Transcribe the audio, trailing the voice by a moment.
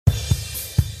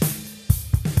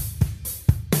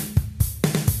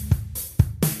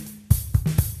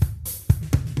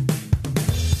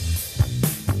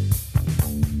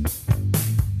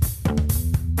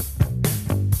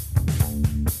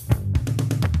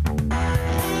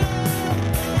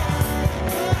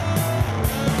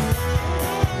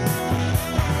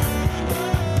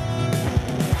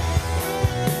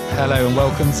Hello and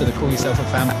welcome to the Call Yourself a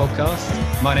Fan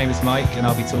podcast. My name is Mike and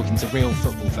I'll be talking to real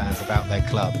football fans about their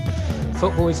club.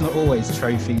 Football is not always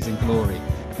trophies and glory.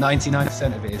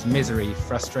 99% of it is misery,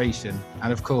 frustration,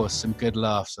 and of course, some good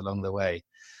laughs along the way.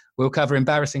 We'll cover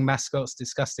embarrassing mascots,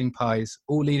 disgusting pies,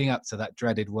 all leading up to that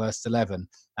dreaded worst 11,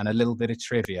 and a little bit of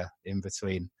trivia in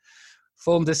between.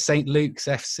 Formed as St. Luke's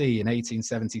FC in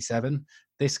 1877,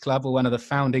 this club were one of the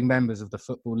founding members of the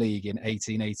Football League in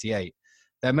 1888.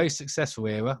 Their most successful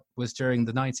era was during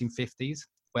the 1950s,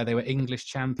 where they were English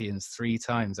champions 3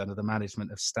 times under the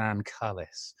management of Stan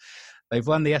Cullis. They've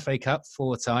won the FA Cup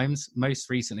 4 times,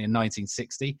 most recently in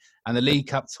 1960, and the League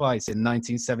Cup twice in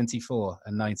 1974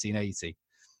 and 1980.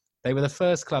 They were the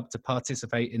first club to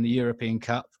participate in the European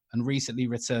Cup and recently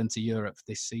returned to Europe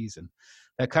this season.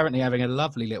 They're currently having a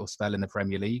lovely little spell in the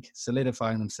Premier League,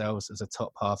 solidifying themselves as a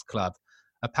top-half club.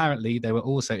 Apparently, they were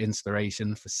also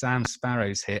inspiration for Sam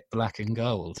Sparrow's hit Black and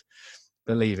Gold.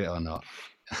 Believe it or not.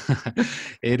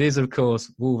 It is, of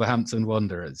course, Wolverhampton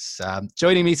Wanderers.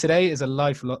 Joining me today is a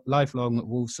lifelong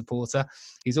Wolves supporter.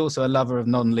 He's also a lover of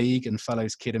non-league and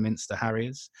follows Kidderminster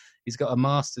Harriers. He's got a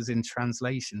master's in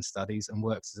translation studies and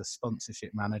works as a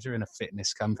sponsorship manager in a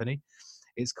fitness company.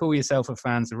 It's Call Yourself a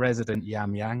Fan's resident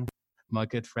Yam Yang, my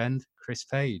good friend, Chris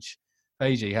Page.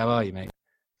 Pagey, how are you, mate?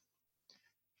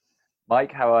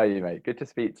 Mike, how are you, mate? Good to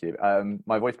speak to you.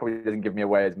 My voice probably doesn't give me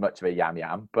away as much of a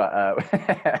yam, but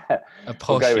a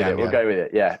posh yam. We'll go with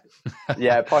it. Yeah,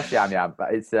 yeah, posh yam. But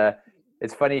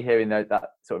it's funny hearing that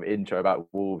sort of intro about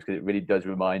Wolves because it really does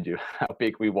remind you how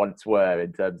big we once were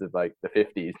in terms of like the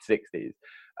 50s, 60s,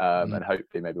 and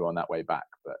hopefully maybe we're on that way back.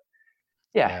 But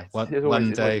yeah, it's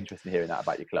always interesting hearing that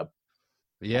about your club.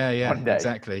 Yeah,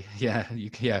 exactly. Yeah.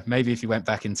 Maybe if you went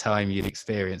back in time, you'd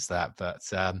experience that. But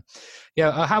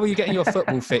how are you getting your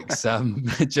football fix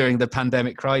during the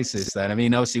pandemic crisis? Then, I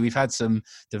mean, obviously we've had some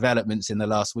developments in the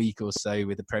last week or so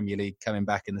with the Premier League coming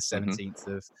back in the 17th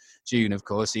of June. Of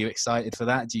course, are you excited for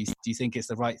that? Do you think it's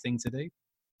the right thing to do?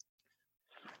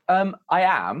 I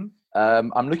am.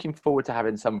 I'm looking forward to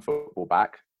having some football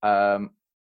back. I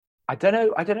don't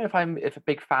know if I'm a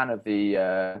big fan of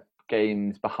the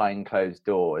games behind closed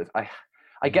doors.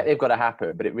 I get they've got to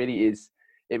happen, but it really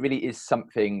is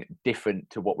something different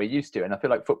to what we're used to. And I feel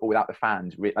like football without the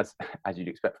fans, as you'd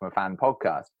expect from a fan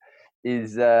podcast,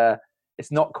 is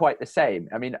it's not quite the same.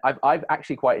 I mean, I've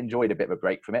actually quite enjoyed a bit of a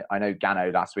break from it. I know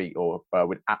Gano last week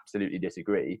would absolutely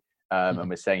disagree and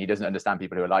was saying he doesn't understand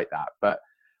people who are like that. But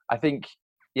I think,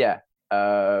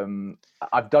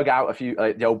 I've dug out a few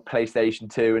the old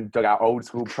PlayStation 2 and dug out old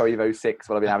school Pro Evo 6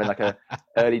 while I've been having like a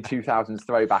early 2000s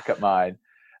throwback at mine.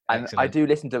 And excellent. I do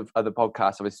listen to other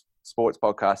podcasts, obviously sports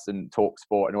podcasts and Talk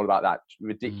Sport and all about that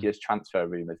ridiculous transfer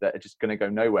rumours that are just going to go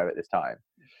nowhere at this time.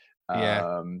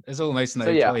 There's almost no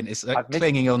point. It's like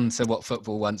clinging on to what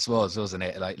football once was, wasn't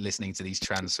it? Like listening to these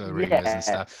transfer rumours and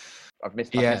stuff. I've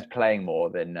missed playing more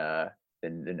than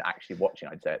actually watching,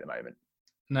 I'd say, at the moment.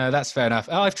 No, that's fair enough.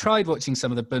 I've tried watching some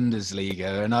of the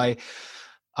Bundesliga, and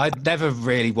I'd never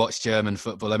really watched German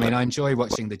football. I mean, I enjoy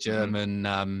watching the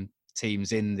German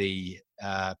teams in the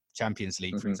Champions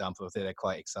League, for example. I think they're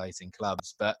quite exciting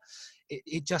clubs, but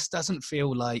it just doesn't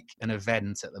feel like an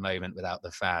event at the moment without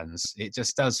the fans. It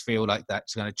just does feel like that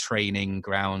kind of training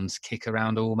ground kick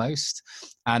around almost.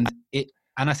 And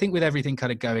I think with everything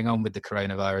kind of going on with the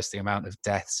coronavirus, the amount of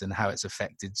deaths and how it's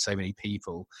affected so many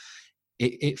people,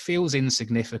 it feels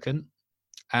insignificant.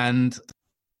 And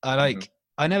I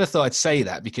never thought I'd say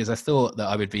that because I thought that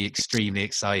I would be extremely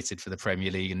excited for the Premier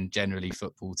League and generally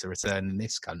football to return in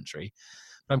this country.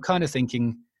 But I'm kind of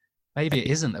thinking maybe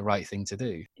it isn't the right thing to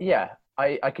do. Yeah,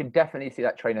 I can definitely see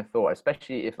that train of thought,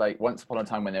 especially if like once upon a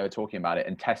time when they were talking about it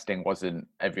and testing wasn't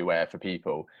everywhere for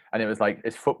people. And it was like,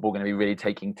 is football going to be really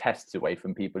taking tests away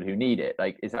from people who need it?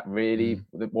 Like, is that really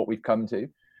what we've come to?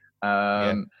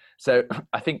 So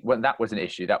I think when that was an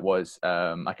issue, that was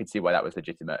I could see why that was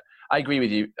legitimate. I agree with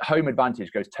you. Home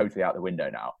advantage goes totally out the window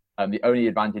now. The only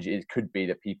advantage could be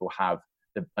that people have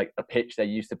a pitch they're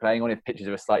used to playing on, if pitches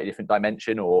are a slightly different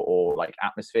dimension or like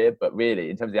atmosphere. But really,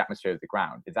 in terms of the atmosphere of the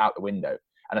ground, it's out the window.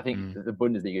 And I think the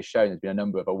Bundesliga has shown there's been a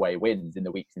number of away wins in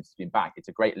the week since it's been back. It's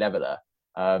a great leveler.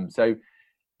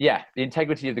 Yeah, the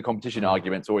integrity of the competition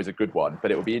argument's always a good one,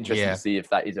 but it will be interesting to see if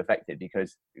that is affected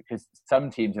because some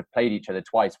teams have played each other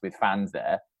twice with fans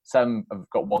there. Some have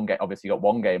got one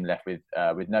game left with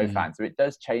no fans. So it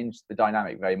does change the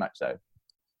dynamic very much so.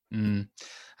 And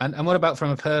what about from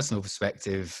a personal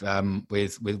perspective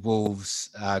with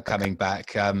Wolves coming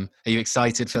back? Are you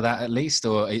excited for that at least,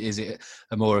 or is it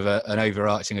more of an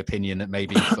overarching opinion that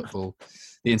maybe football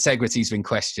the integrity's been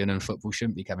questioned and football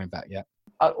shouldn't be coming back yet.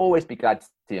 I'll always be glad to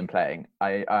see him playing.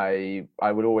 I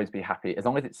would always be happy as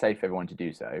long as it's safe for everyone to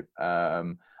do so.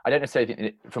 I don't necessarily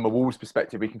think from a Wolves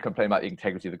perspective we can complain about the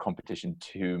integrity of the competition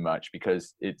too much,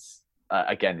 because it's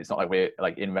again, it's not like we're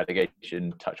like in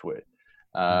relegation, touch wood.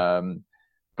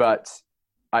 But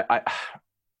I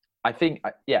think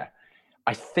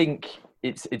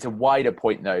it's a wider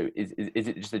point though. Is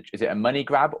it just is it a money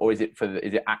grab, or is it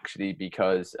actually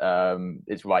because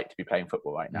it's right to be playing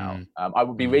football right now? I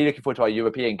would be really looking forward to our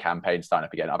European campaign starting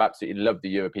up again. I've absolutely loved the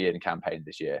European campaign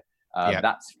this year.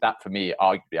 That for me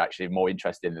arguably actually more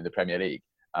interesting than the Premier League,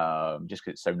 just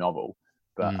because it's so novel.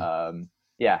 But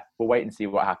we'll wait and see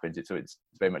what happens. It's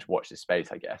very much watch this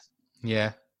space, I guess.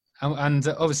 Yeah. And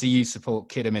obviously you support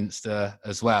Kidderminster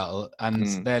as well, and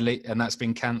and that's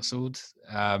been cancelled.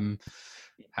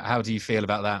 How do you feel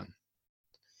about that?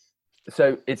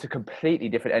 So it's a completely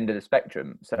different end of the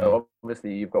spectrum. So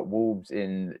obviously you've got Wolves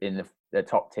in the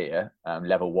top tier,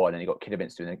 level 1, and you've got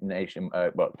Kidderminster in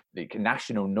the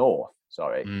National North,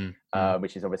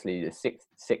 which is obviously the sixth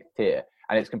tier,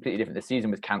 and it's completely different. The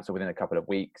season was cancelled within a couple of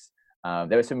weeks.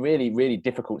 There were some really, really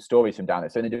difficult stories from down there.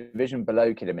 So in the division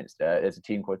below Kidderminster, there's a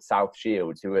team called South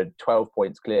Shields who are 12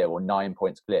 points clear or 9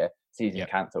 points clear. Season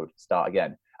cancelled, start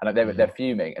again. And they're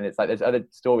fuming. And it's like there's other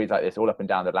stories like this all up and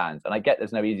down the lands. And I get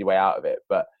there's no easy way out of it.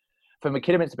 But from a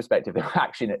Kidderminster perspective, they're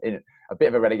actually in a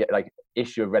bit of a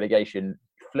issue of relegation,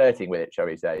 flirting with it, shall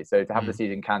we say. So to have the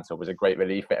season cancelled was a great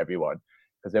relief for everyone,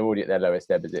 because they're already at their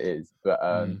lowest ebb as it is. But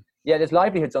there's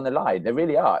livelihoods on the line. There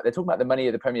really are. They're talking about the money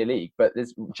of the Premier League, but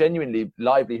there's genuinely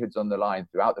livelihoods on the line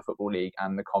throughout the Football League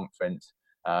and the Conference,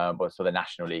 so the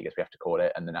National League, as we have to call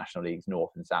it, and the National Leagues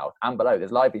North and South and below.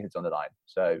 There's livelihoods on the line.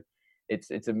 So it's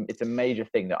a major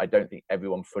thing that I don't think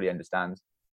everyone fully understands.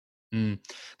 There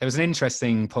was an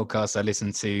interesting podcast I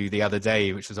listened to the other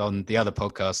day, which was on the other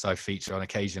podcast I feature on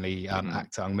occasionally,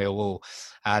 Actung Millwall,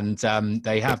 and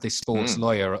they have this sports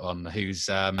lawyer on who's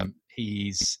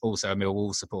he's also a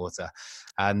Millwall supporter,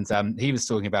 and he was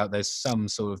talking about there's some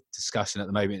sort of discussion at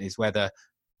the moment is whether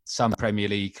some Premier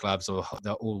League clubs or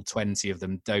all 20 of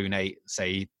them donate,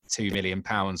 say, £2 million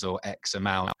or X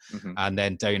amount, and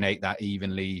then donate that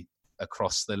evenly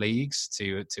across the leagues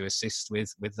to assist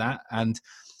with that. And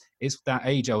it's that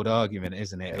age-old argument,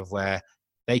 isn't it, of where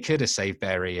they could have saved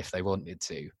Bury if they wanted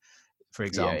to, for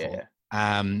example.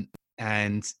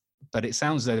 But it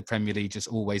sounds like the Premier League just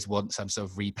always wants some sort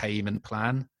of repayment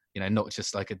plan, not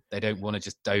just they don't want to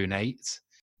just donate.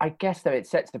 I guess, though, it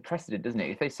sets the precedent, doesn't it?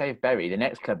 If they save Bury, the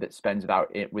next club that spends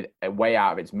with a way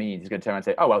out of its means is going to turn around and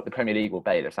say, oh, well, the Premier League will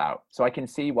bail us out. So I can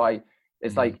see why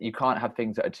it's like you can't have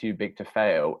things that are too big to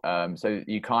fail. So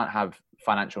you can't have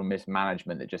financial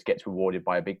mismanagement that just gets rewarded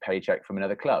by a big paycheck from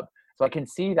another club. So I can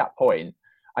see that point.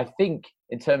 I think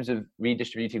in terms of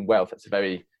redistributing wealth, that's a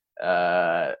very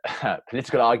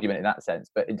political argument in that sense.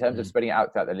 But in terms of spreading it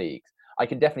out throughout the leagues, I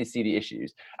can definitely see the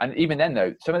issues. And even then,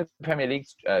 though, some of the Premier League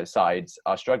sides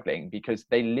are struggling because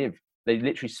they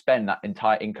literally spend that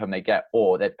entire income they get,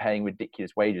 or they're paying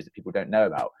ridiculous wages that people don't know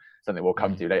about. Something we'll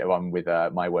come to later on with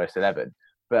my worst 11.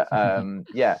 But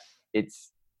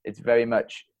it's very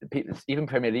much people, even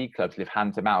Premier League clubs live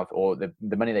hand to mouth, or the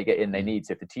money they get in they need.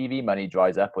 So if the TV money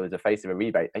dries up or there's a face of a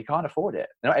rebate, they can't afford it.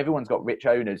 Not everyone's got rich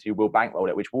owners who will bankroll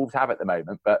it, which Wolves have at the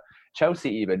moment. But Chelsea,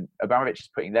 even Abramovich is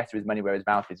putting less of his money where his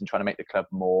mouth is and trying to make the club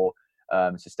more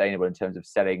sustainable in terms of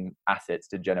selling assets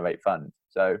to generate funds.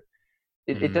 So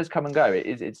it does come and go.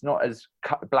 It's not as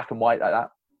black and white like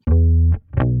that.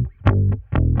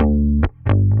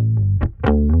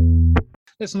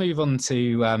 Let's move on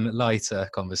to lighter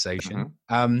conversation.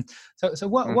 So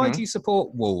why do you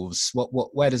support Wolves?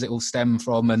 Where does it all stem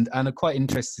from? And I'm quite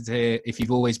interested to hear if you've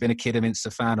always been a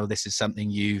Kidderminster fan, or this is something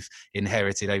you've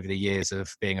inherited over the years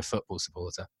of being a football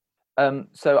supporter.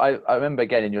 So I remember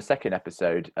again in your second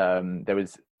episode,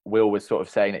 Will was sort of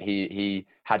saying that he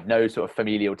had no sort of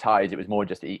familial ties. It was more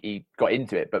just he got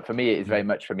into it. But for me, it is very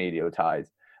much familial ties.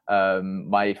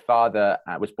 My father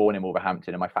was born in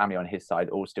Wolverhampton, and my family on his side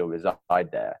all still reside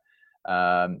there.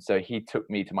 So he took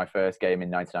me to my first game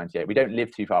in 1998. We don't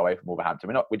live too far away from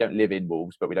Wolverhampton. We don't live in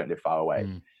Wolves, but we don't live far away.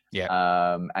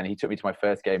 And he took me to my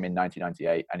first game in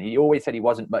 1998. And he always said he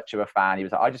wasn't much of a fan. He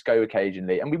was like, I just go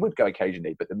occasionally. And we would go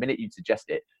occasionally. But the minute you'd suggest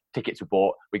it, tickets were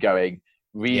bought, we're going,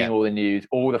 reading all the news,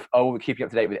 all the keeping up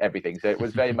to date with everything. So it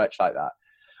was very much like that.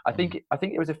 I think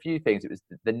it was a few things. It was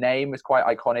the name was quite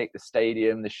iconic, the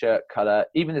stadium, the shirt color,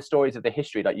 even the stories of the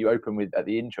history like you open with at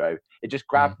the intro. It just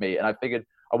grabbed me, and I figured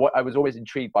I was always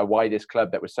intrigued by why this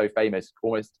club that was so famous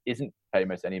almost isn't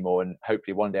famous anymore, and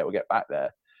hopefully one day it will get back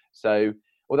there. So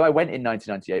although I went in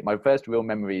 1998, my first real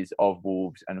memories of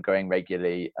Wolves and going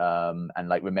regularly and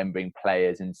like remembering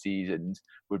players and seasons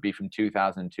would be from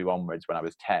 2002 onwards when I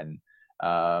was 10.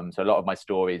 So a lot of my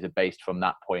stories are based from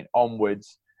that point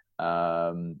onwards.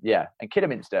 Yeah, and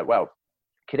Kidderminster, well,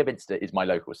 Kidderminster is my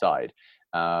local side.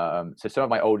 So some of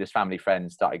my oldest family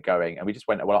friends started going, and we just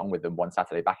went along with them one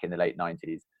Saturday back in the late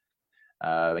 90s.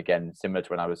 Again, similar to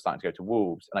when I was starting to go to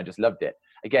Wolves, and I just loved it.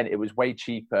 Again, it was way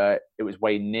cheaper. It was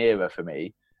way nearer for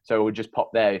me. So I would just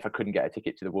pop there if I couldn't get a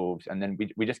ticket to the Wolves. And then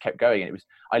we just kept going. And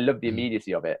I loved the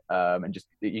immediacy of it. And just,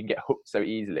 you can get hooked so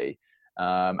easily.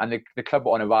 And the club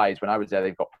were on a rise. When I was there,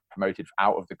 they got promoted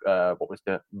out of the what was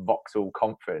the Vauxhall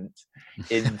Conference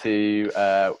into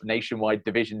Nationwide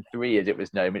Division 3, as it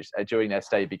was known, which during their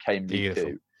stay became League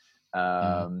 2.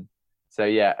 So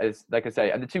yeah, as like I say,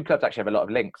 and the two clubs actually have a lot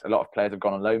of links. A lot of players have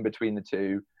gone on loan between the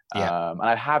two.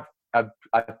 And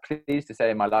I'm pleased to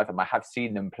say in my lifetime, I have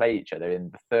seen them play each other in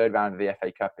the third round of the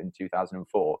FA Cup in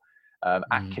 2004 at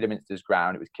Kidderminster's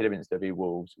ground. It was Kidderminster v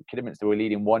Wolves. Kidderminster were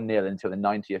leading 1-0 until the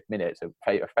 90th minute. So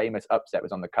a famous upset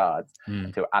was on the cards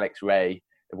until Alex Ray,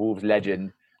 the Wolves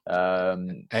legend,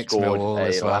 scored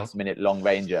a last-minute long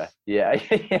ranger. Yeah.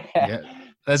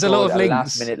 There's a lot of links.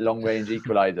 Last-minute long range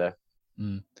equaliser.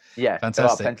 Yeah,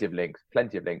 fantastic. There are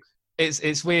plenty of links.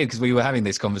 It's weird because we were having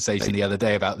this conversation the other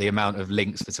day about the amount of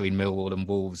links between Millwall and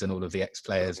Wolves and all of the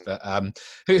ex-players. But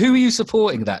who were you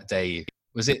supporting that day?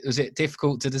 Was it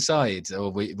difficult to decide,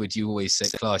 or would you always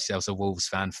class yourself as a Wolves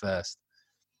fan first?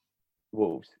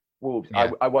 Wolves. Yeah.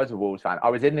 I was a Wolves fan. I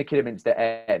was in the Kidderminster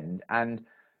end, and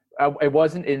it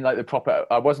wasn't in like the proper.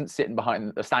 I wasn't standing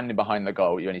behind the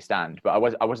goal. You only stand, but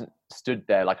I wasn't stood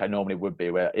there like I normally would be.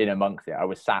 Where in amongst it, I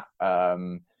was sat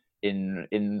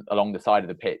in along the side of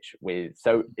the pitch with.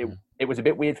 So it was a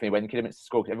bit weird for me when Kidderminster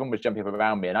scored. Everyone was jumping up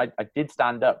around me, and I did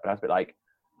stand up, but I was a bit like,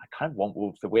 I kind of want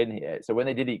Wolves to win here. So when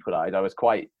they did equalise,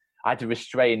 I had to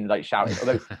restrain like shouting.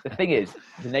 Although the thing is,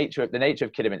 the nature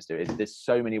of Kidderminster is there's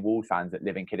so many Wolves fans that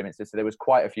live in Kidderminster. So there was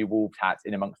quite a few Wolves hats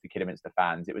in amongst the Kidderminster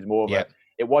fans. It was more of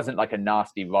it wasn't like a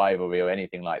nasty rivalry or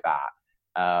anything like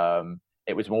that.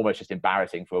 It was almost just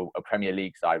embarrassing for a Premier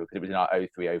League side, because it was in our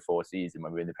 03-04 season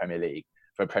when we were in the Premier League,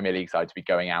 for a Premier League side to be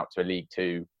going out to a League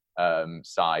 2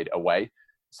 side away.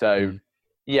 So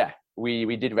yeah.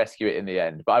 We did rescue it in the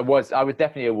end, but I was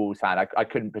definitely a Wolves fan. I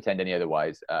couldn't pretend any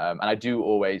otherwise, and I do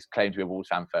always claim to be a Wolves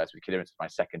fan first, with Kidderminster my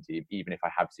second team, even if I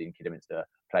have seen Kidderminster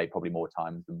play probably more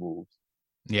times than Wolves.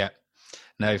 Yeah,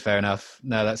 no, fair enough.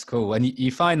 No, that's cool. And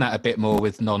you find that a bit more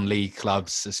with non-league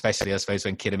clubs, especially I suppose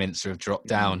when Kidderminster have dropped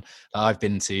down. I've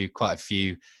been to quite a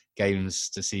few games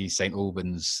to see St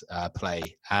Albans play,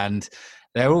 and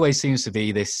there always seems to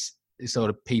be this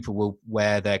sort of people will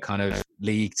wear their kind of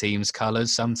league team's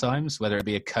colours sometimes, whether it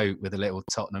be a coat with a little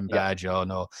Tottenham badge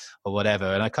on or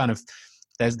whatever. And I kind of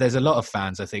there's a lot of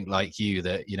fans, I think, like you,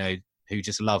 that who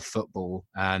just love football,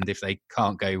 and if they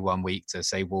can't go one week to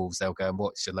say Wolves, they'll go and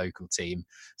watch a local team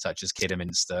such as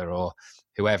Kidderminster or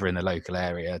whoever in the local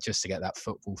area just to get that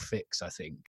football fix, I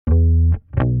think.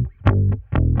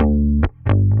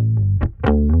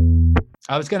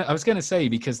 I was gonna say,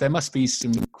 because there must be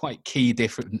some quite key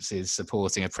differences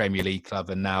supporting a Premier League club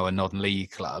and now a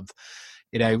non-league club.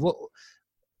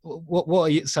 What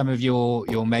are some of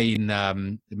your main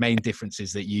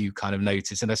differences that you kind of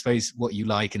notice, and I suppose what you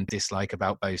like and dislike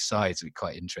about both sides would be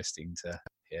quite interesting to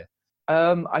hear.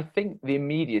 I think the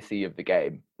immediacy of the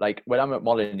game. Like when I'm at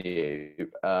Molineux,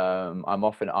 I'm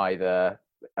often either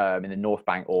in the North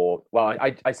Bank or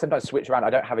I sometimes switch around. I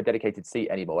don't have a dedicated seat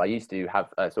anymore. I used to have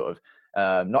a sort of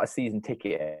not a season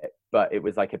ticket, but it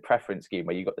was like a preference scheme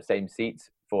where you got the same seats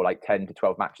for like 10 to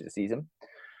 12 matches a season.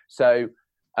 So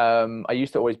I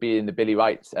used to always be in the Billy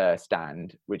Wright's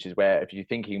stand, which is where, if you're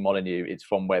thinking Molineux, it's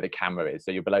from where the camera is.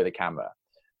 So you're below the camera.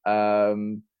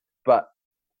 But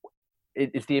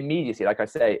it's the immediacy. Like I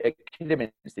say, at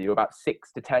Kidderminster, you're about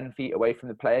 6 to 10 feet away from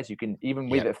the players. You can, even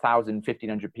with 1,000,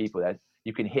 1,500 people there,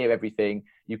 you can hear everything.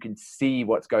 You can see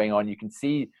what's going on. You can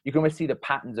almost see the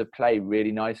patterns of play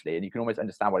really nicely. And you can almost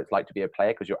understand what it's like to be a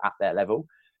player because you're at their level.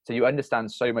 So you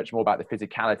understand so much more about the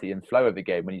physicality and flow of the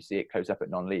game when you see it close up at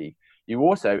non-league. You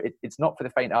also, it's not for the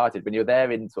faint-hearted. When you're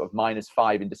there in sort of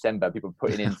 -5 in December, people are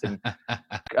putting in some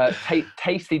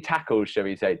tasty tackles, shall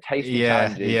we say, tasty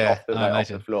challenges off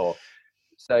the floor.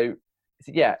 So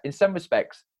yeah, in some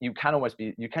respects, you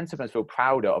can sometimes feel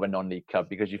prouder of a non-league club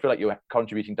because you feel like you're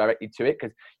contributing directly to it,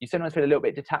 because you sometimes feel a little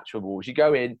bit detached from Wolves. You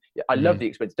go in, I love the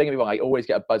experience. Don't get me wrong, I always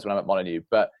get a buzz when I'm at Molineux,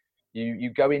 but you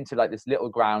go into like this little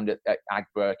ground at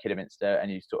Agborough, Kidderminster,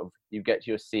 and you get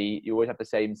to your seat. You always have the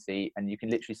same seat, and you can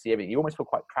literally see everything. You almost feel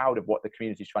quite proud of what the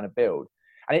community is trying to build.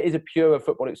 and it is a pure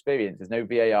football experience. There's no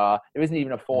VAR. There isn't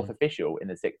even a fourth official in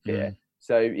the sixth tier.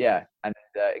 So yeah, and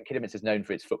Kidderminster is known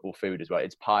for its football food as well.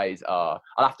 Its pies are.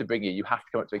 I'll have to bring you. You have to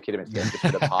come up to a Kidderminster game just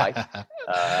for the pie.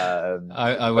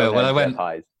 I will. Well,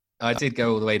 pies. I did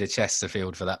go all the way to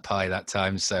Chesterfield for that pie that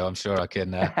time, so I'm sure I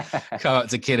can come up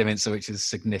to Kidderminster, which is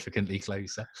significantly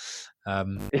closer.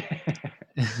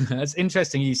 It's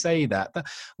interesting you say that. But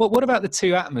what about the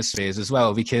two atmospheres as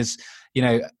well? Because, you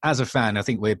know, as a fan, I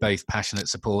think we're both passionate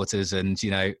supporters, and, you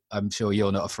know, I'm sure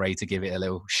you're not afraid to give it a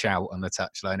little shout on the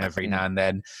touchline every now and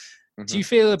then. Do you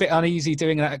feel a bit uneasy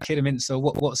doing that at Kidderminster?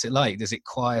 What's it like? Is it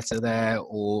quieter there?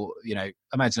 Or, you know,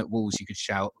 imagine at Wolves you could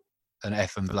shout an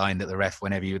F and blind at the ref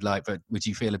whenever you would like, but would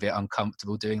you feel a bit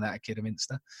uncomfortable doing that at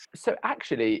Kidderminster? So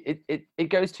actually, it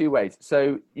goes two ways.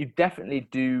 So you definitely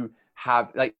do have,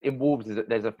 like in Wolves,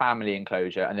 there's a family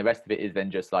enclosure, and the rest of it is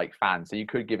then just like fans. So you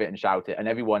could give it and shout it, and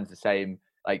everyone's the same,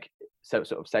 like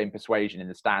sort of same persuasion in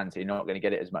the stand, so you're not going to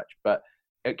get it as much. But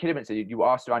at Kidderminster, you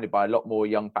are surrounded by a lot more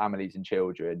young families and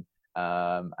children,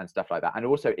 and stuff like that. And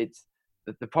also, it's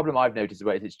the problem I've noticed is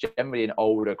it's generally an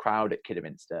older crowd at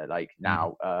Kidderminster, like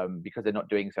now, because they're not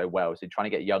doing so well. So trying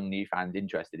to get young new fans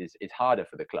interested is harder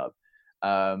for the club.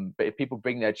 But if people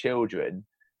bring their children,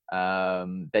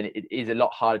 then it is a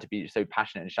lot harder to be so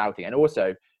passionate and shouting. And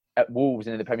also at Wolves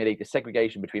and in the Premier League, the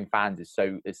segregation between fans is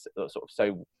sort of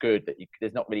so good that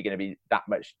there's not really going to be that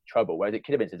much trouble. Whereas at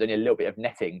Kidderminster, there's only a little bit of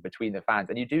netting between the fans,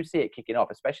 and you do see it kicking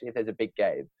off, especially if there's a big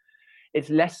game. It's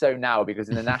less so now because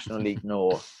in the National League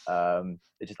North,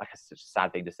 it's just like such a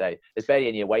sad thing to say. There's barely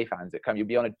any away fans that come. You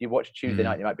watch a Tuesday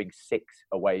night, you might bring 6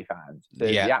 away fans. So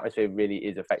the atmosphere really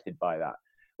is affected by that.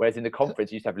 Whereas in the conference,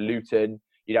 you used to have Luton,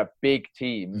 you'd have big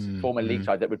teams, former league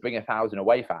sides that would bring 1,000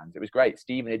 away fans. It was great.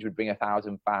 Stevenage would bring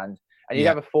 1,000 fans, and you'd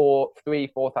have a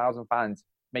 4,000 fans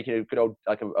making a good old,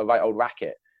 like a right old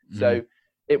racket. So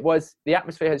the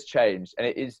atmosphere has changed, and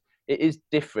it is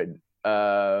different.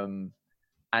 But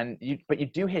you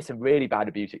do hear some really bad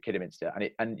abuse at Kidderminster,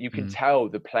 and you can tell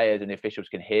the players and the officials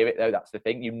can hear it, though. That's the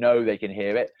thing. You know they can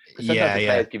hear it. Because sometimes the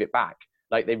players give it back.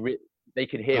 Like they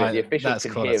can hear it. The officials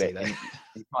can hear it. And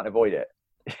you can't avoid it.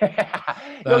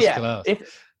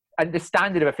 And the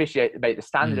standard of officiating, mate,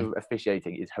 of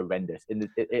officiating is horrendous.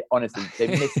 Honestly, they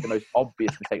miss the most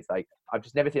obvious mistakes. Like, I've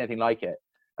just never seen anything like it.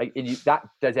 Like, that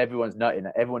does everyone's nut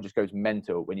in. Everyone just goes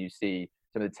mental when you see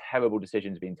some of the terrible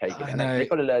decisions being taken. And they've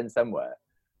got to learn somewhere.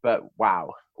 But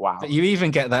wow. But you even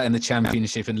get that in the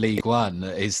Championship and League One.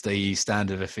 Is the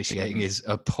standard of officiating is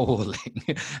appalling.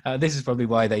 This is probably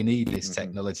why they need this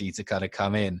technology to kind of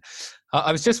come in.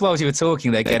 I was just, while you were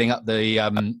talking there, getting up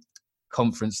the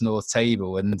Conference North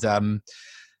table, and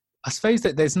I suppose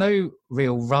that there's no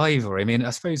real rivalry. I mean,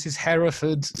 I suppose is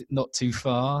Hereford not too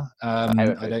far? I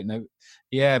don't know.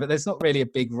 Yeah, but there's not really a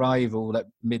big rival, like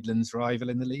Midlands rival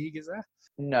in the league, is there?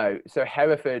 No. So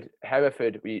Hereford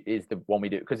is the one we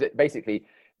do, because basically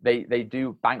they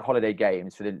do bank holiday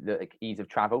games for the like, ease of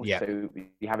travel. Yeah. So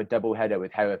we have a double header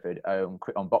with Hereford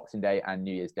on Boxing Day and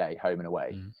New Year's Day, home and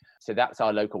away. So that's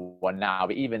our local one now.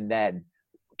 But even then,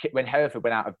 when Hereford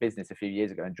went out of business a few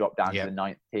years ago and dropped down to the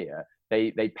 9th tier,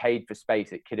 they paid for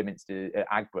space at Kidderminster at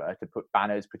Agborough to put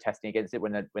banners protesting against it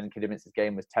when Kidderminster's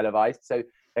game was televised. So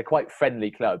they're quite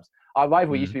friendly clubs. Our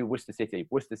rival used to be Worcester City.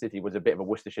 Worcester City was a bit of a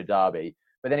Worcestershire derby.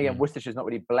 But then again, Worcestershire's not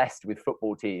really blessed with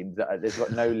football teams. There's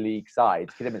got no league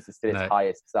sides. Kidderminster's still its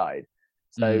highest side.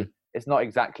 So it's not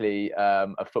exactly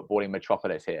a footballing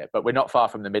metropolis here. But we're not far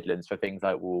from the Midlands for things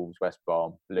like Wolves, West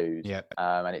Brom, Blues.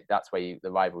 And that's where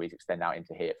the rivalries extend out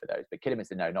into here for those. But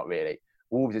Kidderminster, no, not really.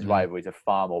 Wolves' rivalries are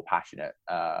far more passionate.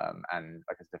 And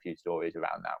like, there's a few stories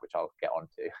around that, which I'll get on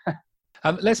to.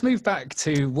 Let's move back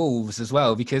to Wolves as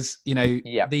well, because, you know,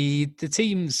 the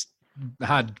teams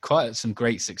had quite some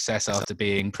great success after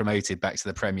being promoted back to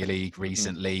the Premier League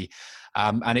recently.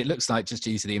 And it looks like, just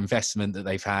due to the investment that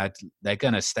they've had, they're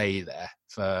going to stay there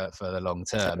for the long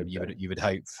term. You would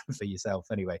hope for yourself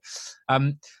anyway.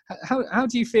 How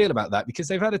do you feel about that? Because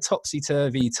they've had a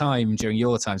topsy-turvy time during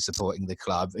your time supporting the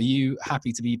club. Are you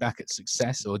happy to be back at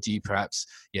success, or do you perhaps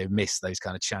miss those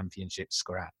kind of championship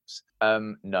scraps?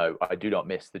 No, I do not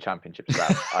miss the championship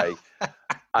scraps.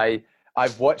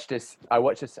 I've watched us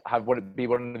be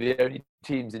one of the only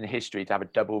teams in history to have a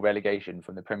double relegation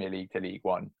from the Premier League to League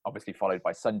One, obviously followed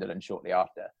by Sunderland shortly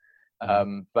after.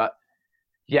 But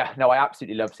yeah, no, I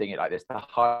absolutely love seeing it like this. The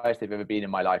highest they've ever been in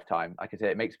my lifetime. Like I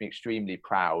said, it makes me extremely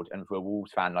proud. And for a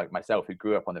Wolves fan like myself, who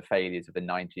grew up on the failures of the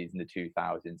 90s and the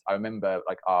 2000s, I remember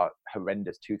like our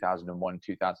horrendous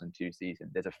 2001-2002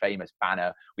 season. There's a famous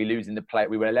banner. We lose in the play.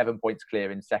 We were 11 points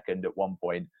clear in second at one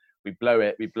point. We blow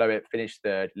it, finish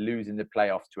third, losing the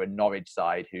playoffs to a Norwich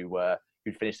side who were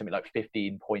who'd finished something like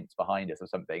 15 points behind us or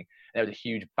something. And there was a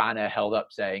huge banner held up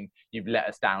saying, "You've let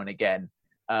us down again."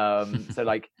 So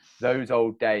like those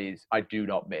old days, I do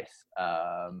not miss.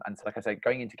 And so, like I said,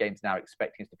 going into games now,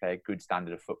 expecting us to play a good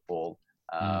standard of football,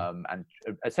 and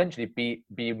essentially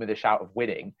be with a shout of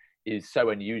winning is so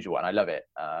unusual, and I love it.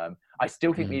 I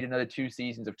still think we need another 2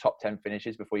 seasons of top 10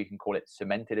 finishes before you can call it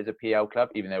cemented as a PL club,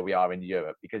 even though we are in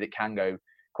Europe, because it can go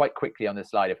quite quickly on the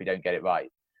slide if we don't get it right.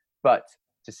 But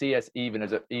to see us even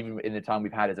in the time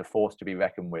we've had as a force to be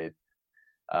reckoned with,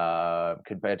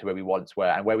 compared to where we once were,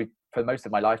 and where we, for most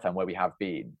of my lifetime, where we have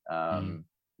been,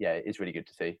 yeah, it's really good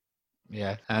to see.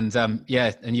 Yeah, and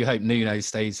and you hope Nuno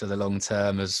stays for the long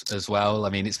term as well. I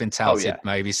mean, it's been touted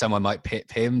maybe someone might pip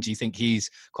him. Do you think he's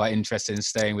quite interested in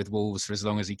staying with Wolves for as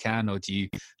long as he can, or do you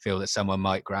feel that someone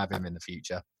might grab him in the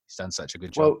future? He's done such a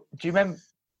good job. Well, do you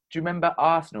remember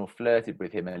Arsenal flirted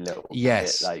with him a little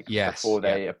bit, before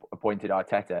they appointed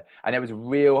Arteta, and there was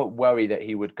real worry that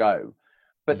he would go,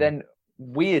 but then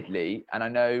weirdly, and I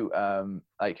know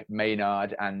like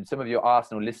Maynard and some of your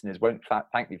Arsenal listeners won't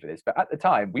thank me for this, but at the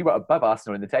time we were above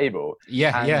Arsenal in the table.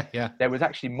 Yeah. There was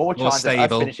actually more chance of us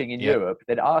finishing in Europe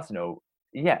than Arsenal.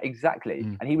 Yeah, exactly.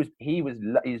 And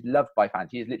he's loved by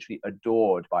fans. He is literally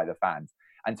adored by the fans.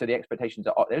 And so the expectations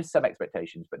are, there's some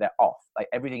expectations, but they're off. Like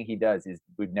everything he does is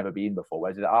we've never been before.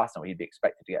 Whereas with Arsenal, he'd be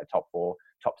expected to get a top 4,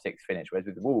 top 6 finish. Whereas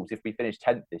with the Wolves, if we finish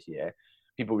 10th this year,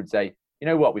 people would say, you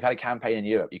know what, we've had a campaign in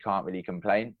Europe, you can't really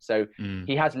complain. So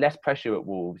he has less pressure at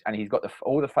Wolves, and he's got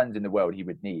all the funds in the world he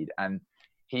would need. And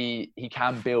he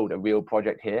can build a real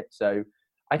project here. So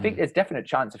I think there's definite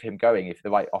chance of him going if the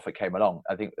right offer came along.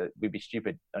 I think that we'd be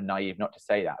stupid and naive not to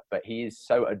say that. But he is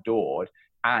so adored,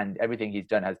 and everything he's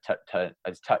done has turned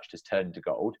to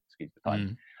gold. Excuse the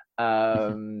pun.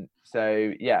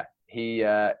 So yeah,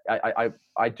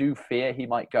 I do fear he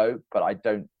might go, but I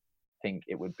don't think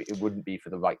it wouldn't be for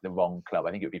the wrong club.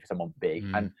 I think it would be for someone big,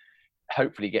 and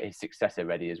hopefully get his successor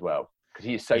ready as well, because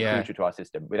he is so crucial to our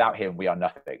system. Without him, we are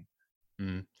nothing.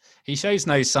 He shows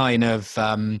no sign of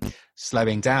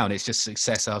slowing down. It's just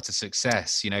success after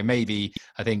success. You know, maybe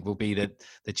I think will be the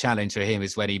challenge for him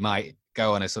is when he might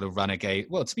go on a sort of renegade.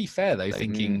 Well, to be fair though,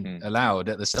 thinking aloud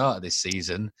at the start of this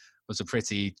season was a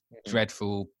pretty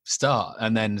dreadful start,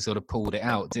 and then sort of pulled it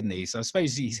out, didn't he? So I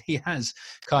suppose he has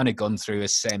kind of gone through a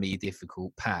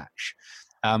semi-difficult patch.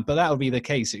 But that'll be the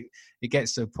case. It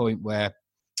gets to a point where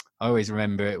I always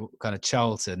remember it kind of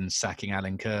Charlton sacking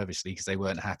Alan Curbishley because they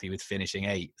weren't happy with finishing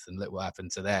 8th, and look what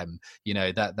happened to them. You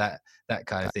know, that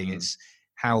kind of thing. It's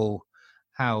how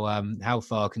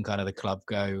far can kind of the club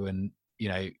go, and you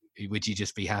know, would you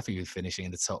just be happy with finishing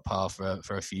in the top half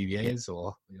for a few years,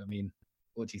 or I mean,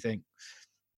 what do you think?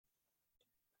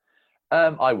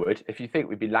 I would. If you think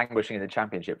we'd be languishing in the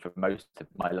Championship for most of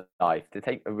my life, to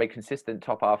take a very consistent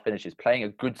top half finishes, playing a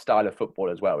good style of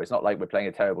football as well. It's not like we're playing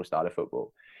a terrible style of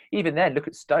football. Even then, look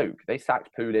at Stoke. They sacked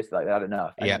Pulis, like they had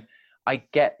enough. And I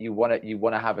get you want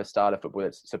to have a style of football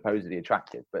that's supposedly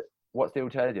attractive, but what's the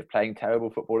alternative? Playing terrible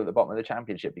football at the bottom of the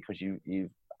Championship because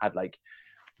you've had like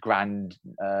grand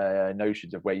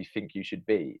notions of where you think you should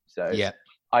be. So you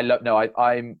can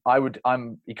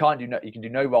do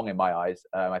no wrong in my eyes.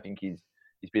 I think he's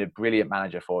been a brilliant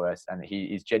manager for us, and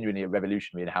he's genuinely a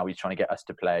revolutionary in how he's trying to get us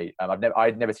to play.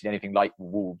 I'd never seen anything like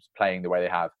Wolves playing the way they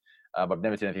have. I've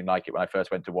never seen anything like it when I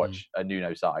first went to watch a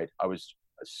Nuno side. I was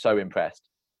so impressed.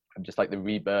 And just like the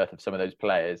rebirth of some of those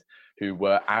players who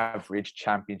were average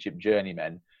Championship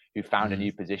journeymen who found a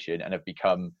new position and have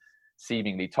become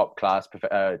seemingly top class,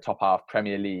 top half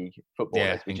Premier League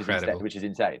footballers, which is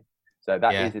insane. So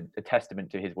that is a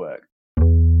testament to his work.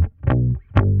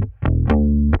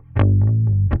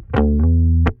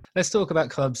 Let's talk about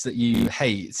clubs that you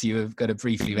hate. You were going to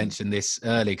briefly mention this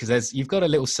earlier because you've got a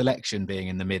little selection being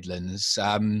in the Midlands.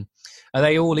 Are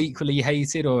they all equally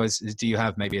hated, or do you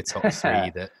have maybe a top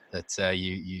 3 that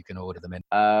you can order them in?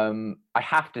 I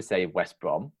have to say West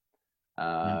Brom,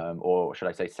 or should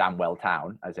I say Samwell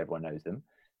Town, as everyone knows them,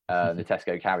 the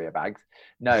Tesco carrier bags.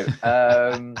 No,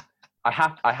 I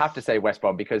have to say West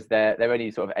Brom because they're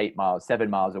only sort of 7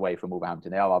 miles away from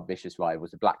Wolverhampton. They are our vicious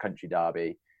rivals, the Black Country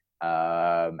derby.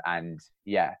 And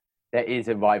yeah, there is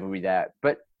a rivalry there.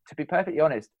 But to be perfectly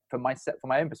honest, from my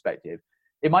own perspective,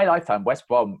 in my lifetime, West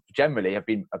Brom generally have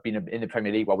been in the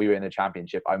Premier League while we were in the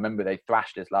Championship. I remember they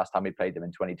thrashed us last time we played them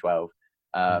in 2012.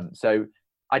 So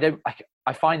I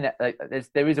find that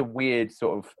there is a weird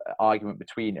sort of argument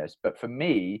between us. But for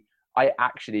me, I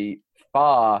actually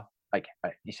you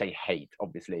say hate.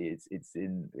 Obviously, it's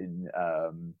in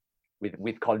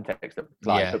with context of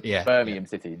Birmingham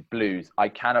City Blues. I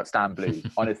cannot stand Blues.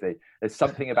 Honestly, there's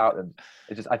something about them.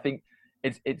 It's just I think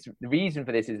it's the reason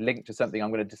for this is linked to something I'm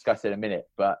going to discuss in a minute.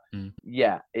 But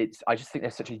yeah, I just think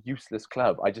they're such a useless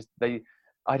club.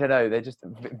 I don't know. They're just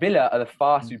Villa are the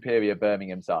far superior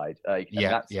Birmingham side. And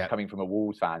that's coming from a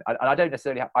Wolves fan. And I don't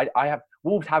necessarily have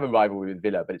Wolves have a rivalry with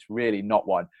Villa, but it's really not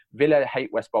one. Villa hate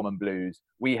West Brom and Blues.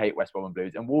 We hate West Brom and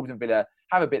Blues. And Wolves and Villa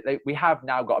have a bit. We have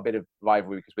now got a bit of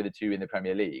rivalry because we're the two in the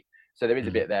Premier League. So there is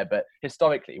a bit there. But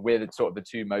historically, we're the sort of the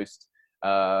two most,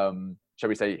 shall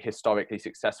we say, historically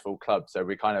successful clubs. So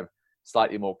we're kind of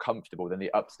slightly more comfortable than the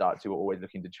upstarts who are always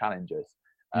looking to challenge us.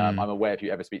 I'm aware if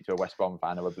you ever speak to a West Brom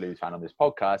fan or a Blues fan on this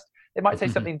podcast, they might say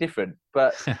something different,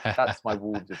 but that's my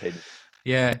Wolves opinion.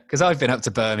 Yeah, because I've been up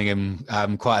to Birmingham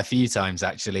quite a few times,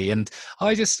 actually. And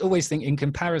I just always think in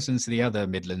comparison to the other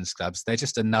Midlands clubs, they're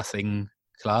just a nothing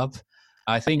club.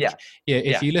 I think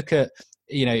if you look at,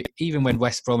 even when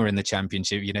West Brom are in the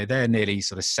Championship, they're nearly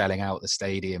sort of selling out the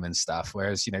stadium and stuff.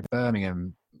 Whereas,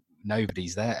 Birmingham,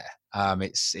 nobody's there.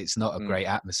 It's not a great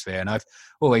atmosphere. And I've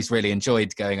always really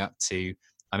enjoyed going up to,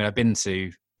 I've been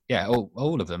to,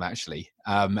 all of them actually.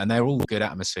 And they're all good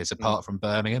atmospheres apart from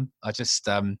Birmingham.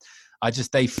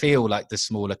 They feel like the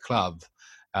smaller club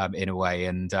in a way.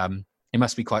 And it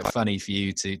must be quite funny for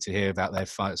you to hear about their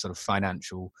sort of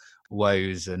financial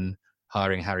woes and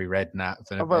hiring Harry Redknapp.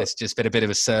 It's just been a bit of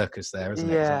a circus there, isn't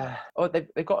it? Yeah. Oh,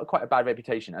 they've got quite a bad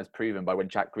reputation, as proven by when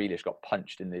Jack Grealish got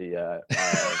punched in the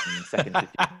second City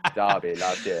derby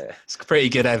last year. It's pretty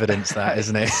good evidence, that,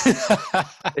 isn't it?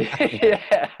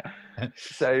 Yeah.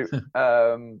 So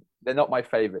they're not my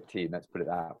favourite team, let's put it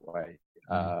that way.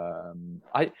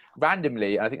 I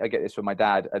randomly, I think I get this from my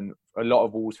dad, and a lot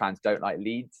of Wolves fans don't like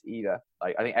Leeds either.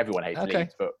 Like, I think everyone hates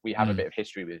Leeds, but we have a bit of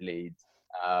history with Leeds.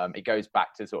 It goes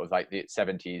back to sort of like the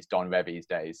 70s Don Revie's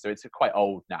days, so it's quite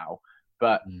old now.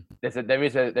 But there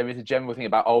is a general thing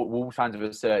about Wolves fans of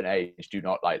a certain age do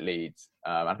not like Leeds.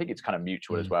 I think it's kind of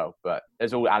mutual as well. But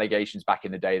there's all allegations back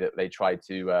in the day that they tried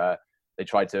to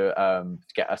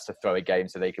get us to throw a game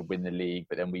so they could win the league,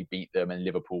 but then we beat them and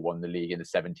Liverpool won the league in the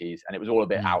 70s, and it was all a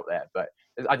bit out there. But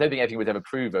I don't think anything was ever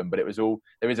proven. But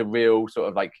there is a real sort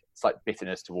of like slight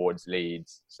bitterness towards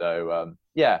Leeds. So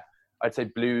I'd say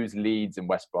Blues, Leeds, and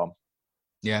West Brom.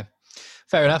 Yeah,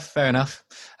 fair enough.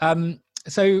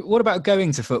 So what about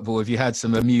going to football? Have you had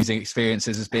some amusing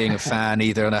experiences as being a fan,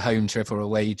 either on a home trip or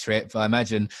away trip? I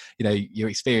imagine, your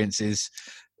experiences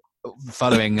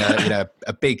following a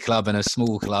big club and a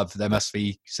small club, there must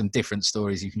be some different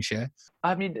stories you can share.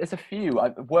 There's a few.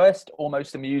 Worst,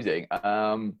 almost amusing.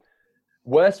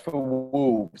 Worst for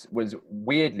Wolves was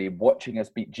weirdly watching us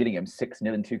beat Gillingham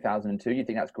 6-0 in 2002. You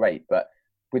think that's great, but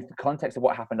with the context of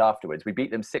what happened afterwards, we beat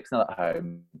them 6-0 at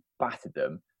home, battered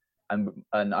them. And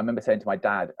I remember saying to my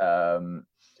dad, do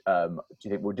you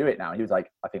think we'll do it now? And he was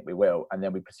like, I think we will. And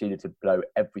then we proceeded to blow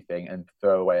everything and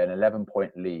throw away an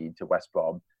 11-point lead to West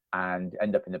Brom and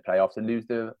end up in the playoffs and lose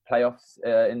the playoffs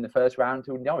in the first round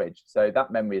to Norwich. So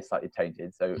that memory is slightly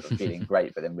tainted. So feeling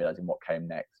great, but then realising what came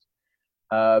next.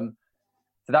 So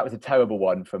that was a terrible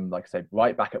one from, like I said,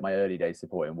 right back at my early days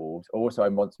supporting Wolves. Also, I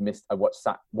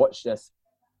watched us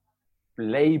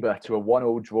labour to a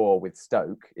 1-1 draw with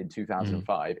Stoke in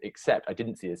 2005, except I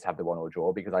didn't see us have the 1-1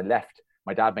 draw because I left.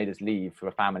 My dad made us leave for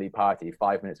a family party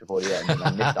 5 minutes before the end, and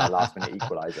I missed our last-minute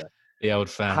equaliser. The old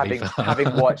family.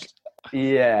 Having watched,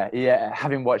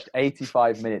 having watched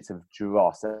 85 minutes of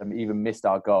Dross and even missed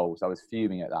our goals, I was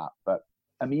fuming at that. But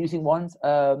amusing ones,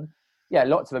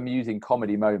 lots of amusing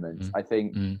comedy moments. I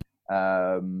think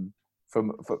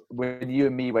from when you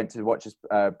and me went to watch us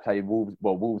play Wolves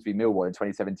v Millwall in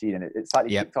 2017, and it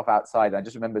slightly kicked off outside. And I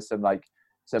just remember some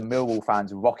Millwall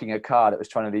fans rocking a car that was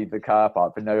trying to leave the car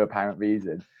park for no apparent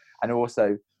reason, and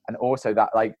also that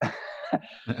like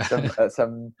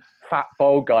some fat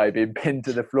bald guy being pinned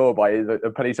to the floor by a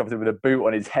police officer with a boot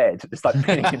on his head, just like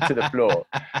pinning him to the floor.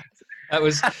 It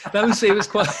was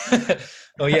quite.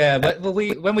 Oh yeah, well,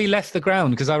 when we left the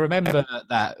ground, because I remember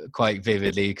that quite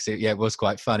vividly, because it was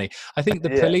quite funny. I think the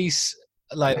police,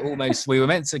 we were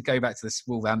meant to go back to the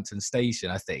Wolverhampton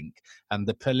station, I think, and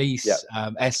the police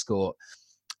escort.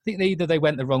 I think either they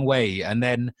went the wrong way, and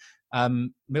then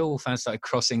Millwall fans started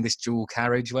crossing this dual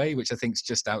carriageway, which I think is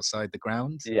just outside the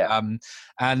ground.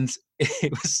 And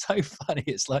it was so funny.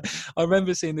 It's like, I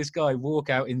remember seeing this guy walk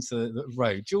out into the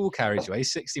road, dual carriageway,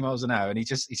 60 miles an hour, and he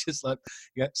just like,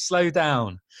 slow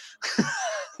down.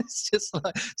 It's just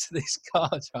like to this car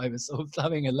driver sort of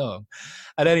coming along.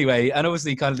 And anyway, and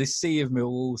obviously kind of this sea of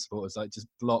Millwall supporters like just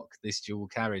block this dual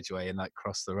carriageway and like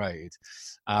cross the road,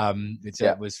 which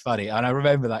was funny. And I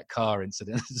remember that car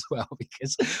incident as well,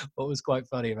 because what was quite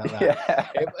funny about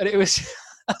that, it was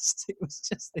It was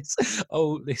just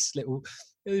this little,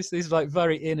 this like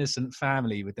very innocent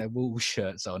family with their Wolves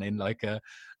shirts on in like a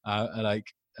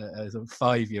sort of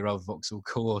 5-year-old Vauxhall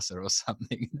Corsa or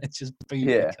something. They're just boot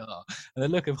the car, and the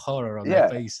look of horror on their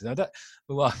faces. I don't.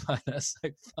 Well, I find that so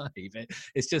funny, but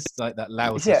it's just like that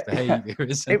loutish behaviour,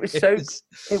 isn't it?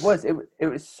 It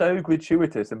was so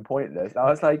gratuitous and pointless. I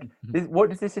was like, what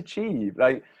does this achieve?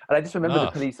 Like, and I just remember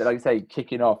the police, like I say,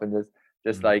 kicking off and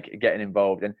just like getting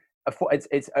involved. And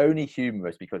it's only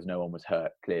humorous because no one was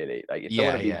hurt. Clearly, like if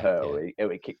someone had been hurt,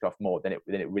 it kicked off more, then it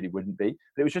really wouldn't be.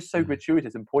 But it was just so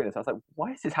gratuitous and pointless. I was like,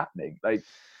 why is this happening? Like,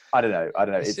 I don't know.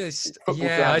 It's just football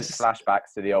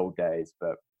flashbacks to the old days,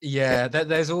 but. Yeah,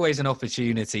 there's always an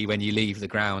opportunity when you leave the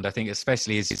ground. I think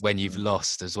especially is when you've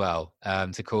lost as well,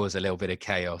 to cause a little bit of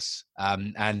chaos.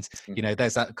 And you know,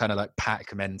 there's that kind of like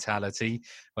pack mentality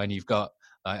when you've got,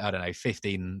 I don't know,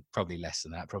 15, probably less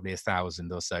than that, probably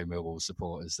 1,000 or so Millwall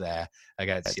supporters there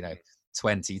against, you know,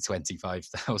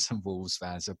 25,000 Wolves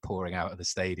fans are pouring out of the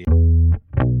stadium.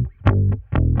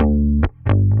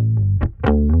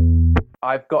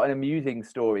 I've got an amusing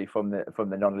story from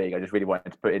the non-league. I just really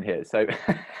wanted to put in here. So,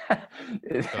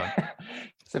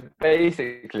 so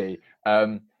basically,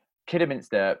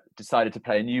 Kidderminster decided to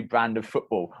play a new brand of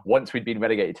football once we'd been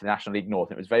relegated to the National League North.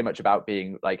 And it was very much about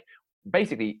being like,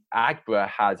 basically, Agborough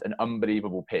has an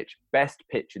unbelievable pitch, best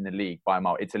pitch in the league by a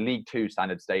mile. It's a League Two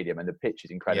standard stadium, and the pitch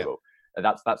is incredible.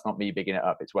 Yeah. That's not me bigging it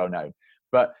up; it's well known.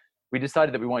 But we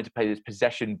decided that we wanted to play this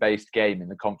possession-based game in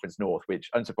the Conference North, which,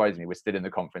 unsurprisingly, we're still in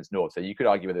the Conference North. So you could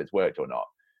argue whether it's worked or not.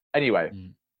 Anyway,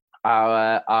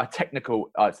 our technical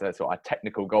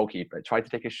goalkeeper tried to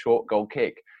take a short goal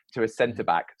kick to a centre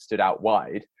back stood out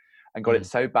wide, and got it